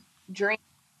 shop, drink,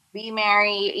 be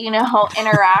merry, you know,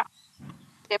 interact with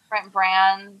different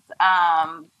brands,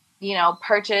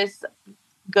 purchase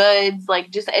goods. Like,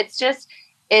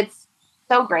 it's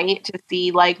so great to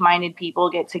see like-minded people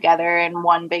get together in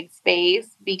one big space,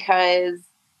 because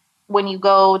when you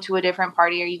go to a different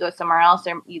party or you go somewhere else,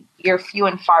 you're few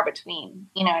and far between.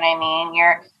 You know what I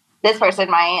mean? This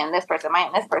person might, and this person might,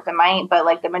 and this person might, but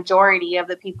like the majority of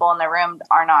the people in the room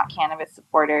are not cannabis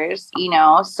supporters, you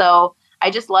know? So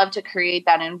I just love to create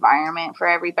that environment for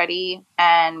everybody,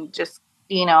 and just,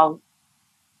 you know,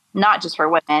 not just for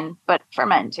women, but for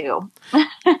men too.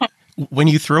 When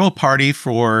you throw a party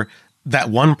for that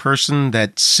one person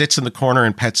that sits in the corner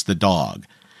and pets the dog,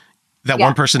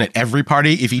 one person at every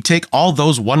party, if you take all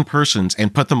those one persons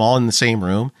and put them all in the same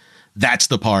room, that's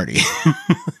the party.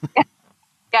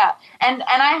 Yeah. And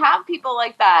I have people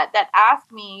like that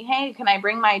ask me, hey, can I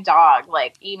bring my dog?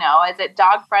 Like, you know, is it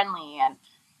dog friendly? And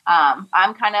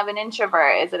I'm kind of an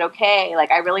introvert. Is it okay? Like,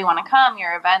 I really want to come.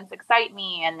 Your events excite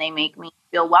me and they make me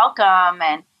feel welcome.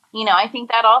 And, you know, I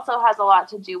think that also has a lot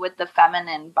to do with the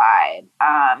feminine vibe,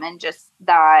 and just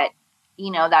that,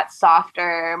 you know, that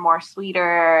softer, more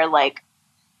sweeter, like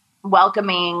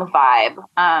welcoming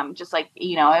vibe. Just like,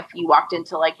 you know, if you walked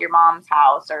into like your mom's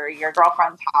house or your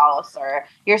girlfriend's house or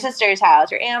your sister's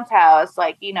house, your aunt's house,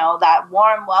 like, you know, that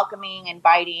warm, welcoming,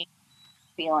 inviting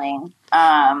feeling.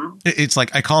 It's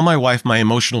like, I call my wife my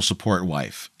emotional support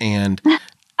wife, and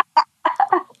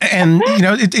and you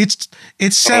know, it's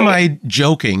semi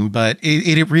joking, but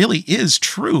it really is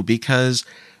true, because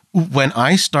when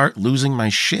I start losing my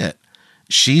shit,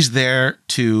 she's there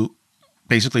to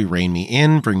basically rein me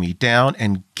in, bring me down,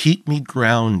 and keep me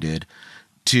grounded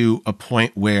to a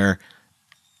point where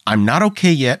I'm not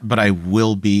okay yet, but I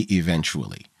will be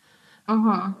eventually.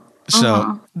 Mm-hmm.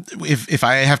 So if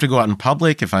I have to go out in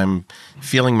public, if I'm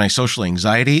feeling my social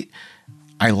anxiety,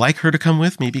 I like her to come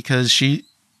with me, because she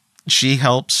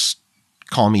helps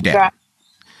calm me down.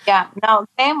 Yeah. No,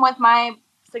 same with my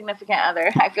significant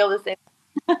other. I feel the same.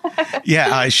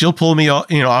 Yeah. She'll pull me,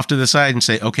 off to the side and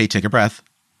say, okay, take a breath.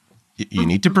 You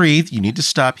need to breathe. You need to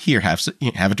stop here. Have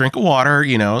a drink of water.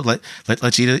 You know,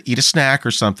 let's eat a snack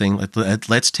or something.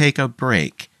 Let's take a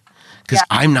break, because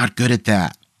I'm not good at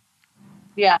that.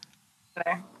 Yeah,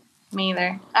 me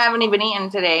either. I haven't even eaten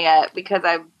today yet, because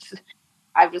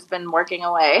I've just been working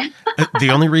away. The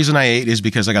only reason I ate is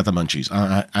because I got the munchies.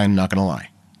 I'm not gonna lie.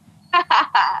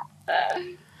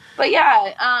 But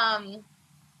yeah,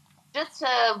 just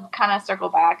to kind of circle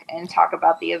back and talk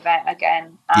about the event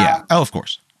again. Yeah. Oh, of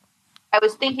course. I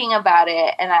was thinking about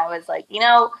it, and I was like, you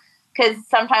know, because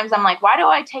sometimes I'm like, why do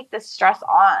I take this stress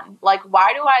on? Like,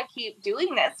 why do I keep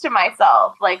doing this to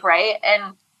myself? Like, right?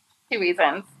 And 2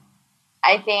 reasons.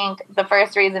 I think the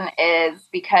first reason is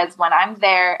because when I'm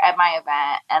there at my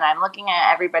event and I'm looking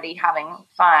at everybody having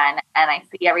fun and I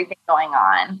see everything going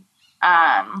on,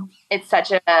 it's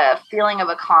such a feeling of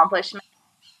accomplishment,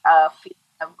 a feeling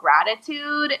of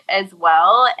gratitude as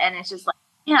well. And it's just like,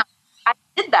 yeah, I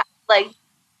did that. Like,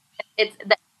 it's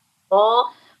the goal,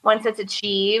 once it's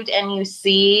achieved and you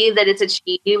see that it's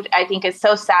achieved, I think it's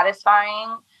so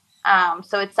satisfying.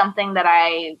 So it's something that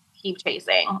I keep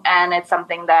chasing, and it's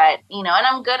something that, you know, and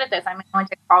I'm good at this. I went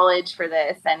to college for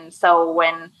this. And so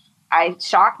when I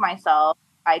shock myself,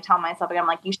 I tell myself, I'm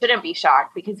like, you shouldn't be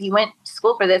shocked, because you went to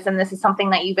school for this. And this is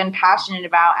something that you've been passionate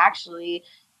about actually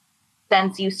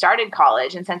since you started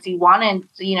college, and since you wanted,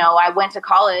 you know, I went to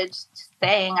college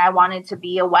saying I wanted to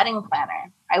be a wedding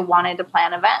planner. I wanted to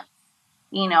plan events.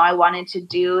 You know, I wanted to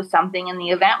do something in the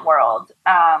event world.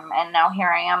 And now here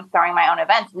I am throwing my own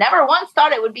events. Never once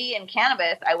thought it would be in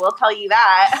cannabis. I will tell you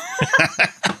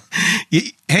that.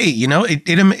 Hey, you know,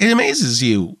 it amazes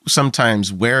you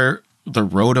sometimes where the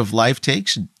road of life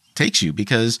takes you,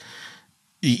 because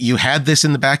you had this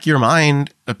in the back of your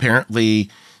mind, apparently,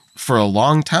 for a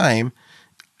long time.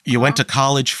 You went to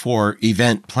college for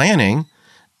event planning,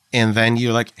 and then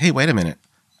you're like, hey, wait a minute.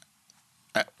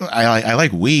 I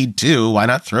like weed too. Why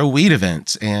not throw weed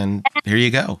events? And here you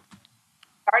go.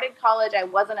 Started college, I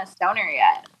wasn't a stoner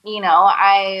yet.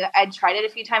 I tried it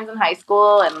a few times in high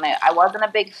school, and I wasn't a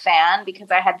big fan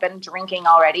because I had been drinking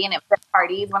already, and it was at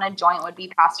parties when a joint would be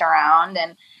passed around,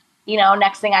 and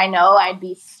next thing I know, I'd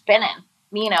be spinning.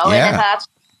 And that's,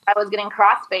 I was getting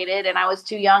crossfaded, and I was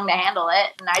too young to handle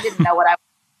it, and I didn't know what I was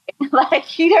doing.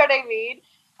 Like, you know what I mean?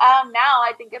 Now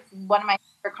I think it's one of my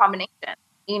favorite combinations.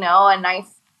 A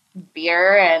nice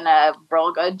beer and a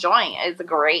real good joint is a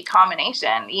great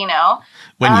combination,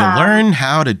 When you learn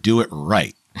how to do it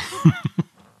right.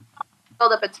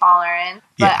 Build up a tolerance.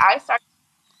 But Yeah. I started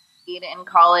weed in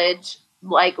college,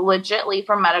 like legitly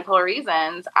for medical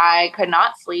reasons. I could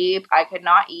not sleep. I could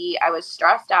not eat. I was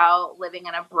stressed out living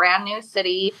in a brand new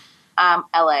city,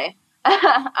 LA,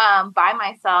 by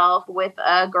myself with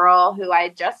a girl who I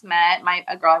just met,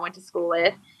 a girl I went to school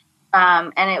with.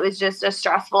 And it was just a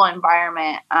stressful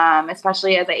environment,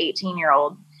 especially as an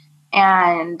 18-year-old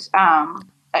and an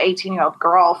 18-year-old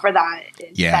girl for that.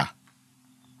 Yeah.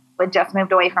 Had just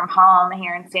moved away from home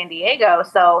here in San Diego.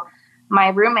 So my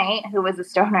roommate, who was a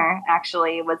stoner,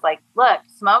 actually was like, look,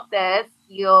 smoke this.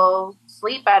 You'll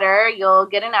sleep better. You'll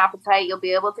get an appetite. You'll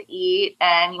be able to eat,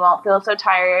 and you won't feel so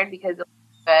tired because you'll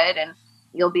be good, and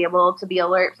you'll be able to be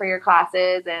alert for your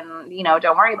classes, and,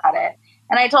 don't worry about it.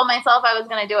 And I told myself I was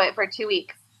going to do it for 2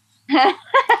 weeks.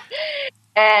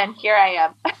 And here I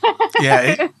am.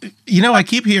 Yeah. I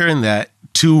keep hearing that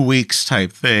 2 weeks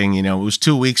type thing. It was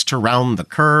 2 weeks to round the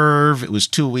curve. It was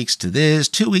 2 weeks to this,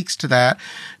 2 weeks to that.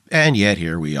 And yet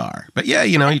here we are. But yeah,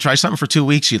 you try something for 2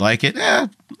 weeks, you like it.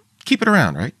 Keep it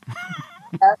around, right?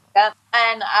 Yep.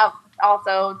 And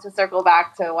also to circle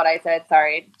back to what I said,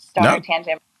 sorry, stoner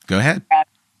tangent. Go ahead.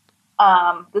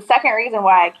 The second reason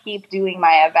why I keep doing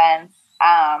my events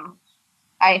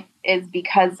is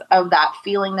because of that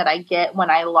feeling that I get when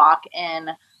I lock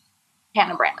in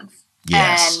Canna brands.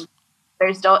 Yes. And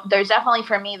there's definitely,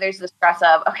 for me, there's the stress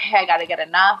of, okay, I got to get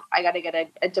enough. I got to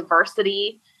get a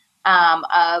diversity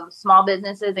of small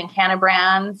businesses and Canna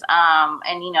brands,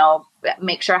 and,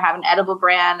 make sure I have an edible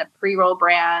brand, pre-roll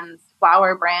brands,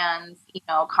 flower brands,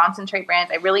 concentrate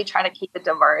brands. I really try to keep it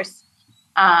diverse.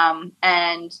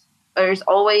 And there's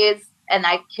always, and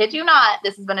I kid you not,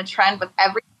 this has been a trend with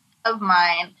every of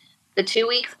mine, the 2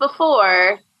 weeks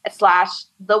before /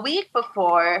 the week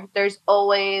before, there's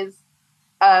always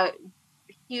a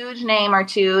huge name or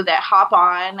two that hop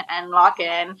on and lock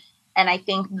in. And I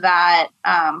think that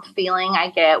feeling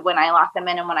I get when I lock them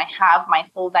in and when I have my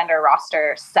full vendor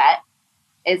roster set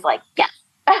is like, yes.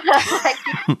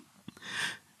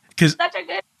 Because such a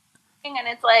good thing. And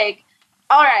it's like,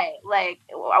 all right, like,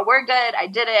 we're good. I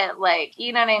did it. Like,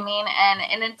 you know what I mean?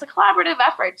 And it's a collaborative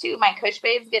effort too. My Kush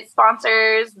Babes get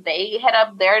sponsors. They hit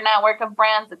up their network of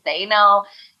brands that they know.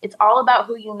 It's all about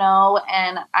who you know.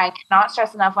 And I cannot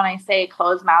stress enough when I say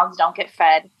closed mouths don't get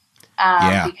fed.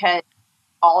 Because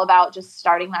all about just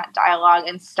starting that dialogue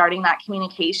and starting that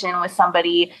communication with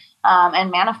somebody,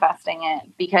 and manifesting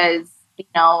it, because,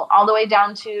 all the way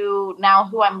down to now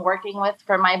who I'm working with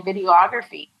for my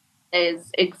videography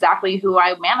is exactly who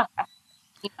I manifest,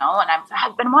 and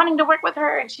I've been wanting to work with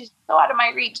her, and she's so out of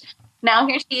my reach. Now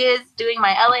here she is doing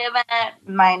my LA event,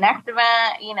 my next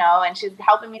event, and she's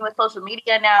helping me with social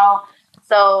media now.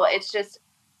 So it's just,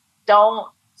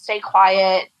 don't stay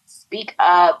quiet, speak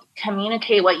up,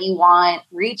 communicate what you want,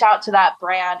 reach out to that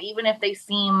brand, even if they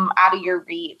seem out of your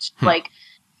reach. Like,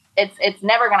 it's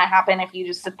never going to happen if you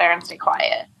just sit there and stay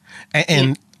quiet.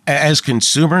 And as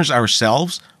consumers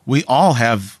ourselves, we all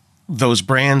have those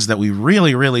brands that we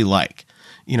really, really like.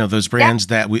 Those brands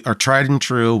that we are tried and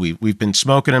true. We've been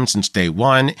smoking them since day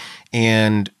one,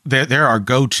 and they're our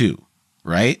go-to,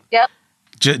 right? Yep.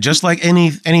 Just like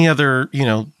any other,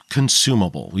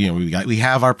 consumable. We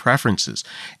have our preferences,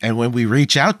 and when we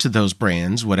reach out to those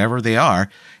brands, whatever they are,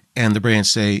 and the brands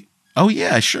say, "Oh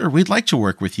yeah, sure, we'd like to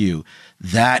work with you,"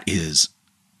 that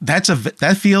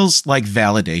feels like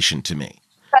validation to me.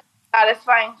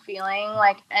 Satisfying feeling,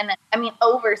 like, and I mean,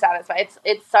 over satisfied.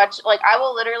 It's such, like, I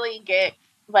will literally get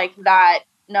like that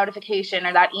notification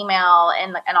or that email,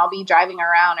 and I'll be driving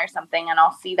around or something, and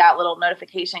I'll see that little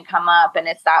notification come up, and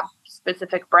it's that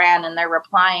specific brand, and they're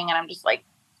replying, and I'm just like,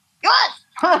 yes,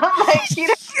 like,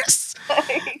 yes.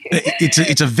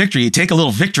 It's a victory. You take a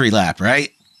little victory lap,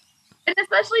 right? And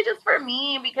especially just for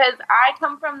me, because I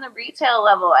come from the retail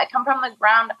level. I come from the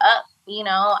ground up.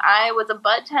 I was a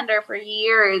bud tender for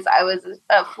years. I was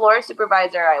a floor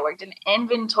supervisor. I worked in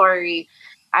inventory.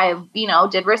 I,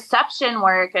 did reception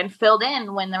work and filled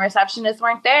in when the receptionists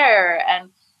weren't there. And,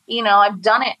 I've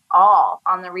done it all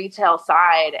on the retail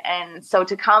side. And so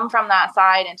to come from that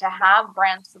side and to have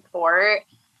brand support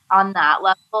on that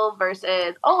level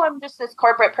versus, I'm just this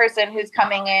corporate person who's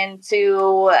coming in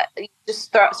to just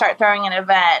start throwing an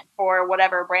event for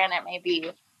whatever brand it may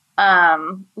be.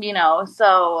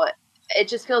 So it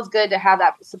just feels good to have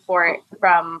that support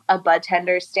from a bud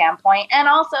tender standpoint. And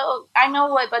also I know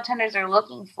what bud tenders are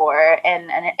looking for in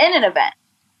an event.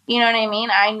 You know what I mean?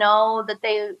 I know that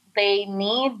they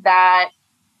need that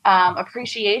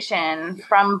appreciation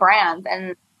from brands.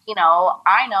 And,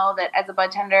 I know that as a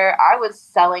bud tender, I was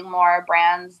selling more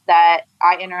brands that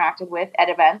I interacted with at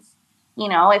events.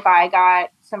 If I got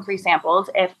some free samples,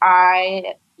 if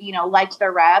I, liked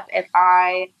their rep, if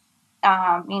I,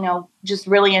 just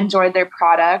really enjoyed their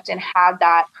product and had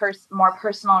that more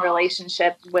personal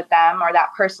relationship with them or that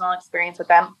personal experience with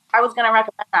them, I was going to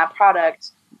recommend that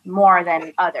product more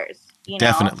than others.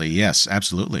 Definitely. Yes,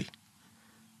 absolutely.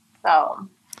 So.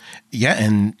 Yeah.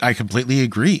 And I completely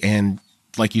agree. And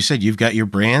like you said, you've got your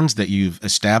brands that you've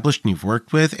established and you've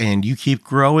worked with, and you keep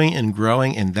growing and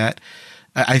growing. And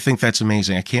I think that's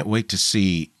amazing. I can't wait to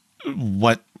see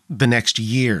what the next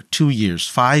year, 2 years,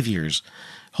 5 years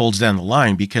holds down the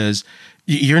line, because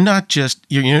you're not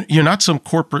some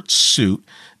corporate suit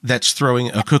that's throwing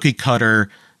a cookie cutter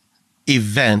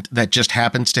event that just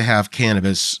happens to have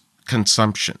cannabis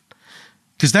consumption.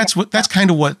 Because that's kind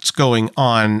of what's going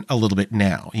on a little bit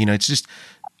now. It's just,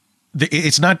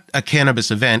 it's not a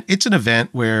cannabis event. It's an event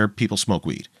where people smoke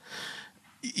weed.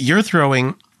 You're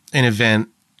throwing an event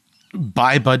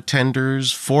by bud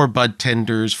tenders, for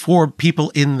people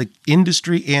in the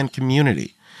industry and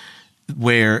community,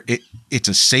 where it's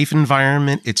a safe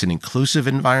environment, it's an inclusive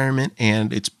environment,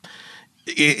 and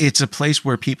it's a place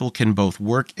where people can both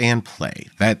work and play.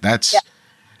 That's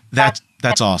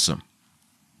awesome.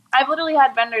 I've literally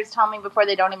had vendors tell me before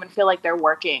they don't even feel like they're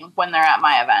working when they're at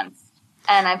my events.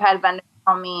 And I've had vendors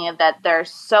tell me that they're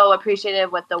so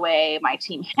appreciative with the way my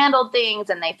team handled things,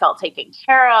 and they felt taken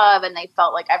care of, and they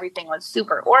felt like everything was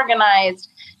super organized.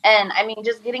 And I mean,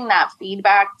 just getting that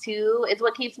feedback too is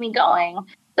what keeps me going.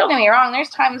 Don't get me wrong. There's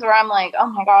times where I'm like, oh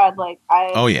my God, like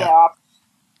like,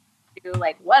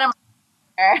 what am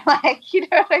I doing? Like, you know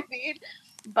what I mean?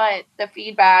 But the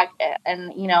feedback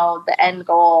and, the end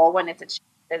goal when it's achieved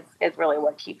is really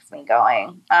what keeps me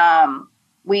going. And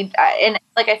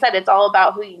like I said, it's all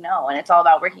about who you know, and it's all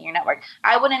about working your network.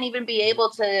 I wouldn't even be able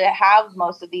to have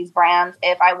most of these brands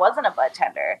if I wasn't a bud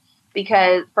tender.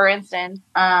 Because, for instance,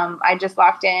 I just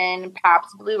locked in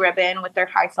Pabst Blue Ribbon with their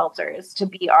high seltzers to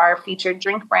be our featured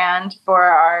drink brand for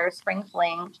our Spring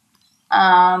Fling.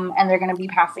 And they're going to be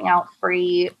passing out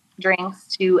free drinks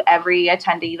to every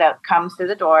attendee that comes through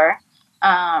the door.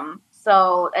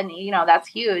 That's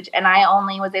huge. And I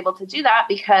only was able to do that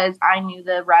because I knew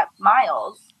the rep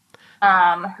Miles,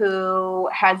 who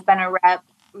has been a rep,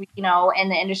 in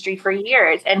the industry for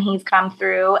years. And he's come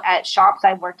through at shops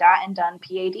I've worked at and done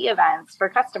PAD events for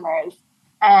customers.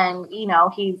 And,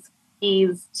 he's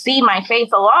seen my face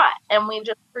a lot, and we've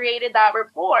just created that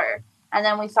rapport. And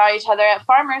then we saw each other at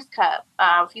Farmers Cup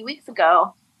a few weeks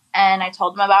ago. And I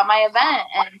told him about my event,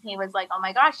 and he was like, "Oh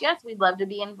my gosh, yes, we'd love to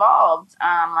be involved.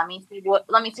 Let me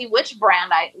see which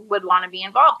brand I would want to be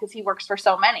involved," because he works for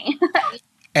so many.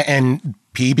 And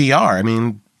PBR, I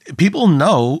mean, people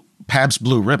know Pabst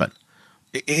Blue Ribbon.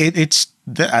 It's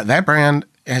that brand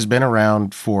has been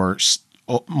around for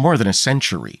more than a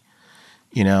century.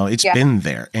 It's been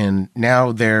there, and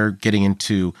now they're getting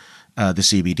into the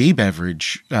CBD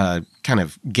beverage kind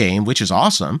of game, which is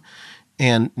awesome.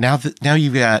 And now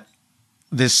you've got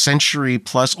this century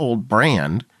plus old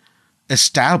brand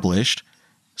established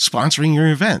sponsoring your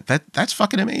event. That's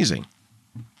fucking amazing.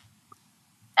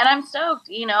 And I'm stoked.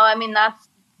 I mean,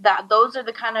 those are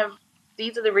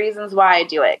these are the reasons why I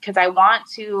do it. Because I like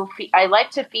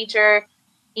to feature,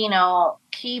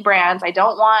 key brands. I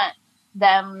don't want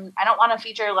to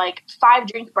feature like 5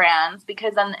 drink brands,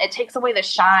 because then it takes away the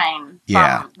shine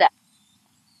from them.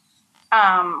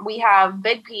 We have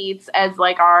Big Pete's as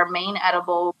like our main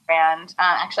edible brand.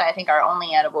 Actually, I think our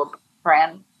only edible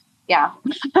brand. Yeah.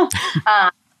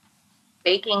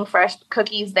 Baking fresh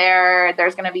cookies there.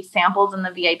 There's going to be samples in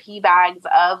the VIP bags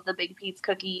of the Big Pete's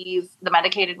cookies, the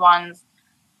medicated ones.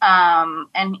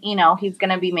 And he's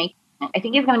going to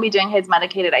be doing his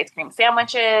medicated ice cream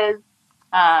sandwiches.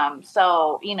 And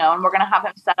we're going to have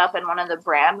him set up in one of the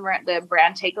brand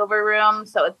takeover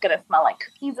rooms. So it's going to smell like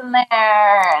cookies in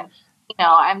there. And,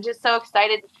 I'm just so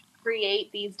excited.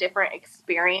 create these different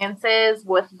experiences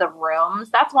with the rooms.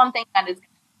 That's one thing that is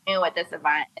new at this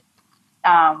event.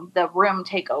 The room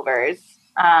takeovers.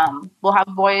 We'll have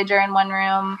Voyager in one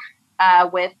room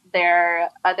with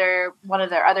one of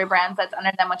their other brands that's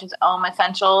under them, which is Om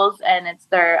Essentials, and it's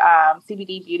their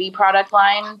CBD beauty product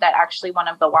line that actually one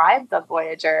of the wives of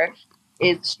Voyager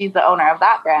she's the owner of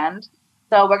that brand.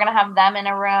 So we're going to have them in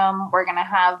a room. We're going to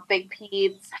have Big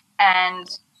Pete's, and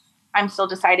I'm still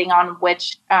deciding on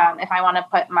which, if I want to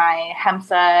put my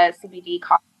Hemsa CBD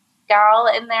coffee gal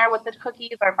in there with the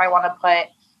cookies, or if I want to put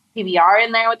PBR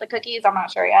in there with the cookies. I'm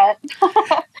not sure yet.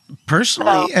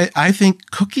 Personally, I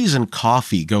think cookies and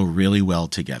coffee go really well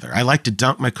together. I like to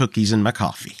dunk my cookies in my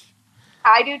coffee.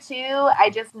 I do too. I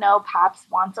just know Paps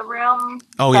wants a room.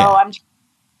 Oh, so yeah. I'm trying to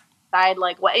decide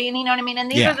like what, you know what I mean?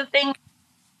 And these are the things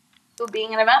of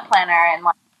being an event planner and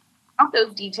like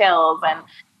those details and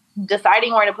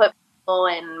deciding where to put people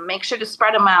and make sure to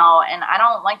spread them out. And I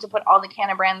don't like to put all the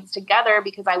Canna brands together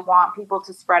because I want people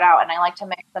to spread out, and I like to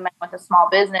mix them in with the small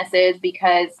businesses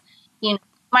because, you know,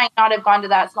 you might not have gone to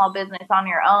that small business on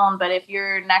your own, but if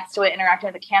you're next to it interacting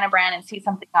with the Canna brand and see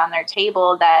something on their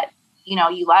table that, you know,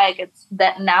 you like, it's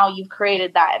that now you've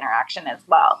created that interaction as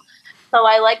well. So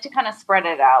I like to kind of spread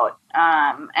it out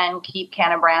and keep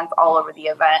Canna brands all over the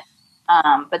event.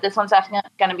 But this one's definitely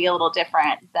going to be a little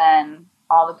different than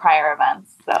all the prior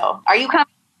events. So are you coming?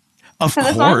 Of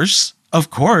course. Of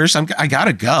course. I got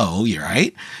to go. You're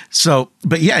right. So,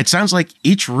 but yeah, it sounds like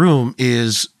each room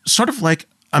is sort of like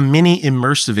a mini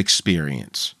immersive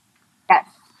experience. Yes.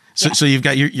 So you've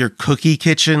got your cookie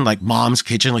kitchen, like Mom's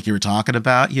kitchen, like you were talking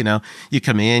about. You know, you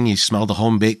come in, you smell the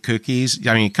home baked cookies.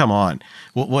 I mean, come on,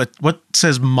 what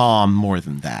says Mom more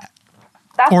than that?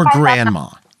 Or Grandma?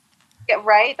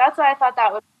 Right. That's why I thought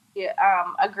that would be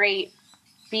a great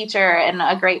feature and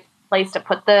a great place to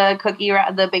put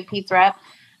the Big Pete's rep.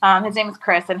 His name is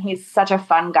Chris, and he's such a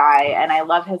fun guy, and I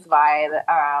love his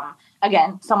vibe.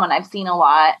 Again, someone I've seen a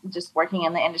lot just working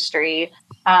in the industry.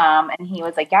 And he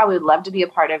was like, yeah, we would love to be a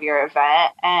part of your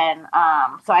event. And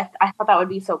so I thought that would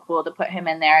be so cool to put him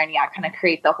in there and kind of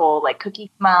create the whole like cookie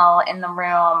smell in the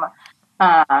room.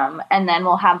 And then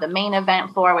we'll have the main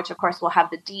event floor, which of course will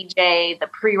have the DJ, the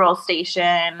pre-roll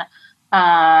station,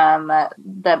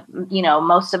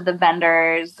 most of the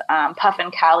vendors, Puff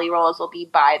and Cali rolls will be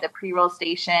by the pre-roll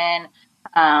station.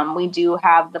 We do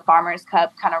have the Farmer's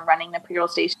Cup kind of running the pre-roll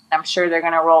station. I'm sure they're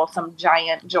going to roll some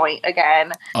giant joint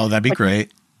again. Oh, that'd be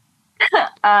great.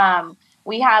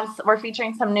 We're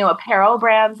featuring some new apparel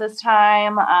brands this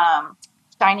time.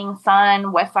 Shining Sun,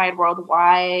 Westside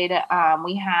Worldwide.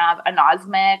 We have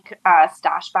Anosmic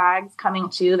stash bags coming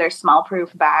too. They're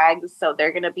smell-proof bags, so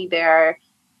they're going to be there.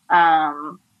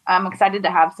 I'm excited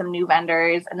to have some new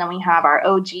vendors. And then we have our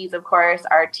OGs, of course,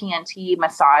 our TNT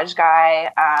massage guy.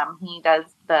 He does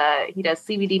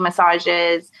CBD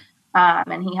massages,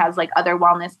 and he has like other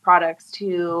wellness products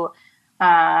too.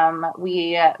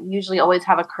 We usually always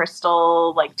have a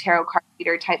crystal, like tarot card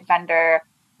reader type vendor.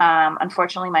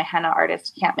 Unfortunately, my henna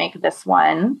artist can't make this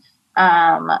one.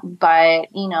 But,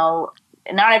 you know,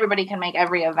 not everybody can make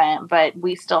every event, but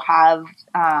we still have,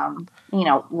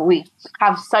 we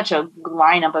have such a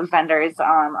lineup of vendors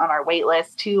on our wait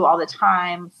list too all the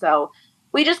time. So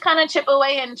we just kind of chip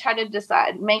away and try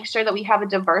to make sure that we have a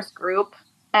diverse group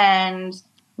and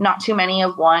not too many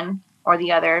of one or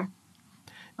the other.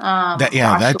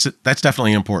 That's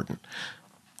definitely important.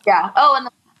 Yeah. Oh, and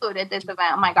the food at this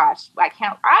event. Oh my gosh. I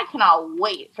cannot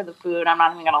wait for the food. I'm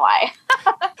not even going to lie.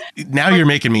 Now you're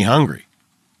making me hungry.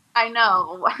 I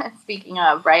know. Speaking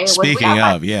of, right?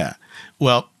 Yeah.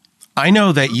 Well, I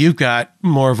know that you've got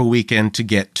more of a weekend to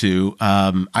get to.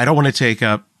 I don't want to take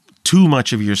up too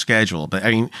much of your schedule, but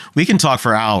I mean, we can talk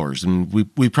for hours, and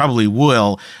we probably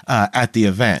will at the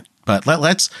event. But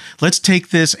let's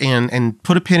take this and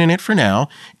put a pin in it for now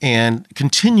and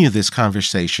continue this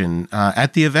conversation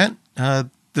at the event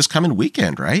this coming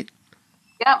weekend, right?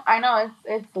 Yep, I know.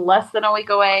 It's less than a week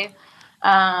away.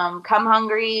 Come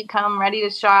hungry, come ready to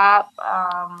shop,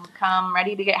 come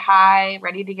ready to get high,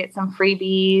 ready to get some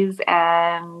freebies.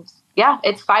 And yeah,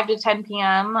 it's 5 to 10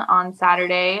 p.m. on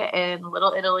Saturday in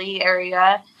Little Italy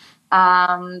area.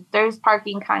 There's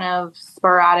parking kind of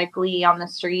sporadically on the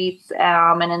streets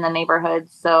and in the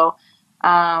neighborhoods. So,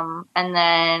 and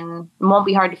then it won't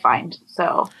be hard to find.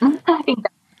 So I think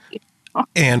that's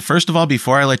And first of all,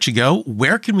 before I let you go,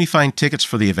 where can we find tickets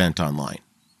for the event online?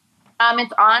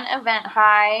 It's on Event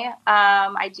High.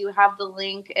 I do have the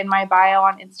link in my bio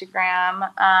on Instagram.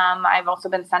 I've also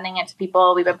been sending it to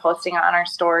people. We've been posting it on our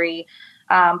story.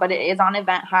 But it is on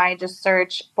Event High. Just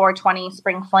search 420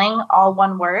 Spring Fling, all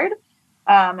one word.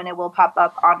 and it will pop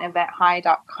up on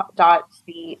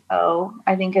eventhigh.co,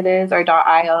 I think it is, or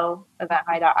 .io,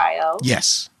 eventhigh.io.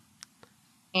 Yes.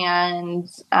 And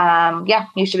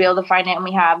you should be able to find it. And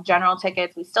we have general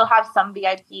tickets. We still have some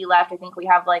VIP left. I think we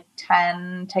have like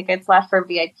 10 tickets left for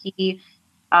VIP.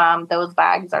 Those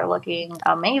bags are looking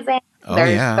amazing. Oh,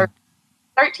 There's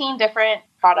 13 different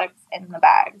products in the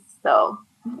bags. So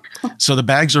the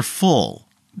bags are full.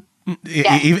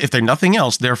 If they're nothing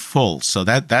else, they're full. So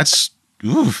that's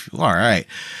oof, all right.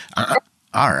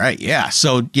 All right. Yeah.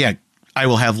 So yeah, I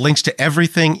will have links to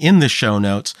everything in the show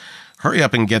notes. Hurry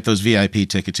up and get those VIP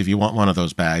tickets if you want one of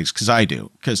those bags, because I do.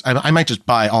 Because I might just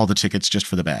buy all the tickets just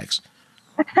for the bags.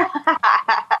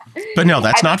 But no,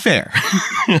 that's not fair.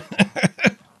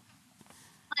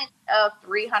 A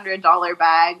 $300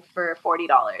 bag for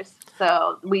 $40.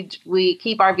 So we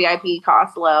keep our VIP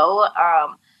costs low,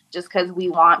 just because we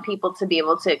want people to be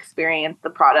able to experience the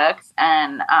products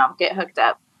and get hooked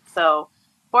up. So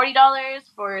 $40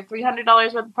 for $300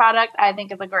 worth of product, I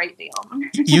think is a great deal.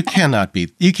 You can't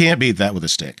beat that with a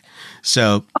stick.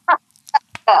 So,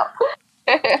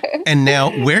 and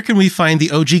now where can we find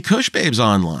the OG Kush Babes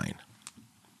online?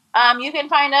 You can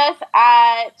find us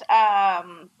at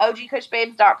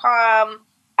ogkushbabes.com,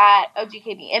 at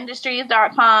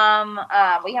ogkbindustries.com.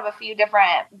 We have a few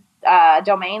different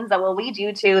domains that will lead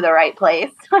you to the right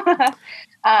place. But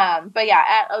yeah,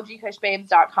 at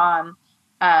ogkushbabes.com.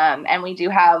 And we do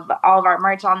have all of our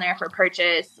merch on there for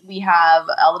purchase. We have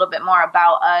a little bit more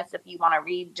about us if you want to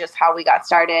read just how we got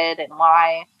started and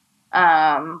why.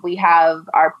 We have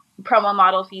our promo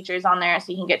model features on there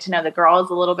so you can get to know the girls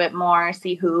a little bit more,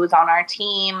 see who's on our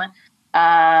team,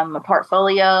 a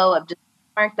portfolio of just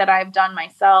work that I've done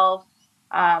myself.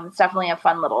 It's definitely a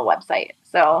fun little website.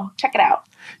 So check it out.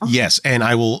 Yes. And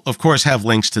I will, of course, have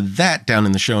links to that down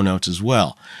in the show notes as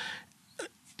well.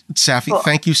 Safi, cool.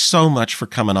 Thank you so much for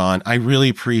coming on. I really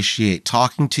appreciate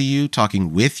talking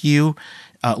with you,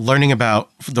 learning about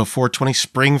the 420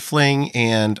 Spring Fling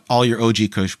and all your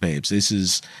OG Kush Babes.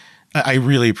 I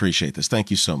really appreciate this. Thank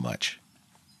you so much.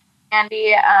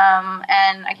 Andy,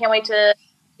 and I can't wait to see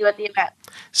you at the event.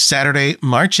 Saturday,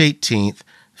 March 18th,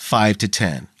 5 to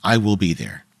 10. I will be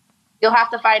there. You'll have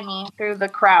to find me through the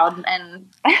crowd. And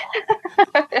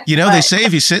they say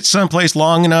if you sit someplace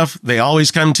long enough, they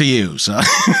always come to you. So,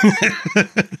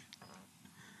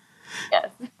 yes.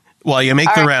 While you make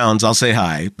all the rounds, I'll say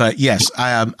hi. But yes,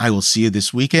 I will see you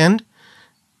this weekend.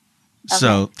 Okay.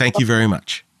 So thank you very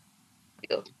much.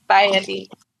 Bye, Andy.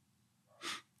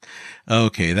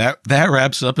 Okay, that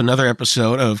wraps up another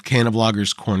episode of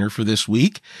Canabloggers Corner for this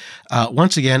week.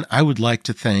 Once again, I would like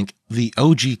to thank the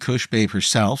OG Kush Babe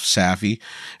herself, Safi,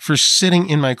 for sitting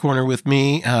in my corner with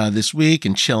me this week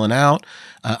and chilling out.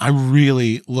 I'm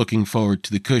really looking forward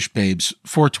to the Kush Babes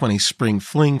 420 Spring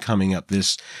Fling coming up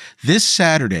this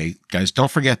Saturday. Guys,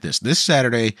 don't forget this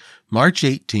Saturday, March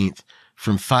 18th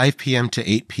from 5 p.m. to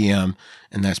 8 p.m.,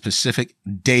 and that's Pacific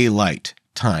Daylight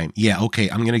Time. Yeah, okay,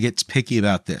 I'm going to get picky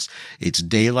about this. It's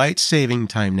daylight saving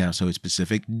time now, so it's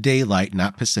Pacific Daylight,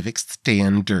 not Pacific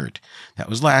Standard. That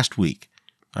was last week.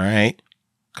 All right?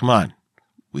 Come on.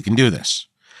 We can do this.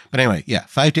 But anyway, yeah,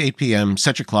 5 to 8 p.m.,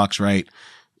 set your clocks right.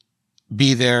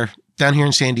 Be there, down here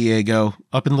in San Diego,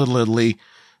 up in Little Italy.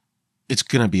 It's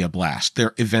going to be a blast.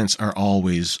 Their events are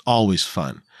always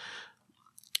fun.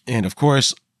 And of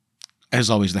course, as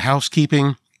always, the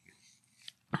housekeeping.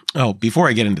 Oh, before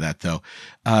I get into that, though,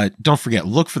 don't forget,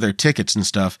 look for their tickets and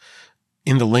stuff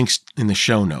in the links in the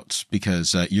show notes,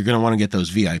 because you're going to want to get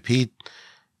those VIP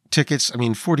tickets. I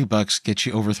mean, $40 gets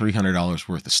you over $300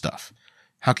 worth of stuff.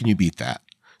 How can you beat that?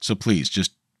 So please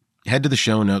just head to the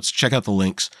show notes, check out the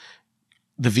links.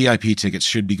 The VIP tickets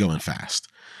should be going fast.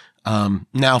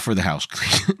 Now for the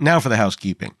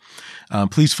housekeeping.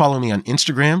 Please follow me on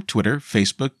Instagram, Twitter,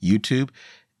 Facebook, YouTube,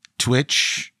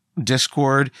 Twitch,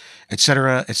 Discord,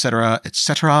 etc., at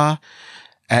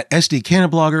SD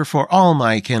Canablogger for all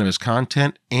my cannabis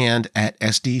content, and at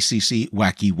SDCC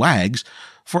Wacky Wags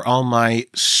for all my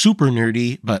super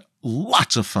nerdy but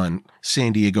lots of fun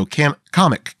San Diego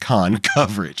Comic Con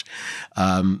coverage.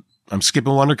 I'm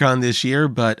skipping WonderCon this year,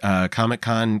 but Comic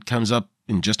Con comes up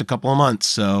in just a couple of months,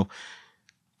 so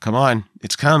come on,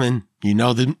 it's coming. You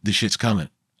know the shit's coming.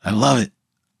 I love it.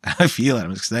 I feel it.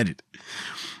 I'm excited.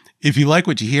 If you like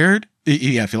what you heard,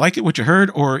 if you like what you heard,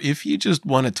 or if you just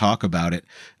want to talk about it,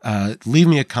 leave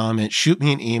me a comment, shoot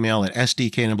me an email at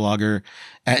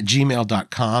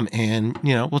sdcanablogger@gmail.com, and,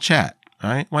 we'll chat.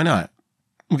 All right? Why not?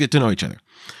 We'll get to know each other.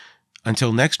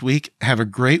 Until next week, have a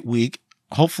great week.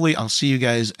 Hopefully, I'll see you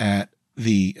guys at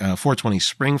the 420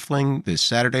 Spring Fling this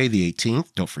Saturday, the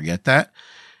 18th. Don't forget that.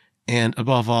 And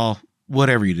above all,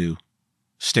 whatever you do,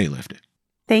 stay lifted.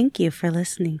 Thank you for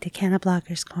listening to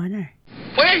Cannablogger's Corner.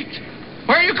 Wait!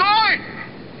 Where are you going?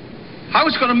 I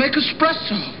was going to make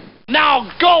espresso.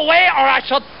 Now go away or I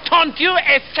shall taunt you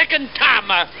a second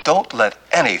time. Don't let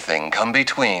anything come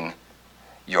between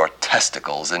your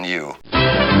testicles and you.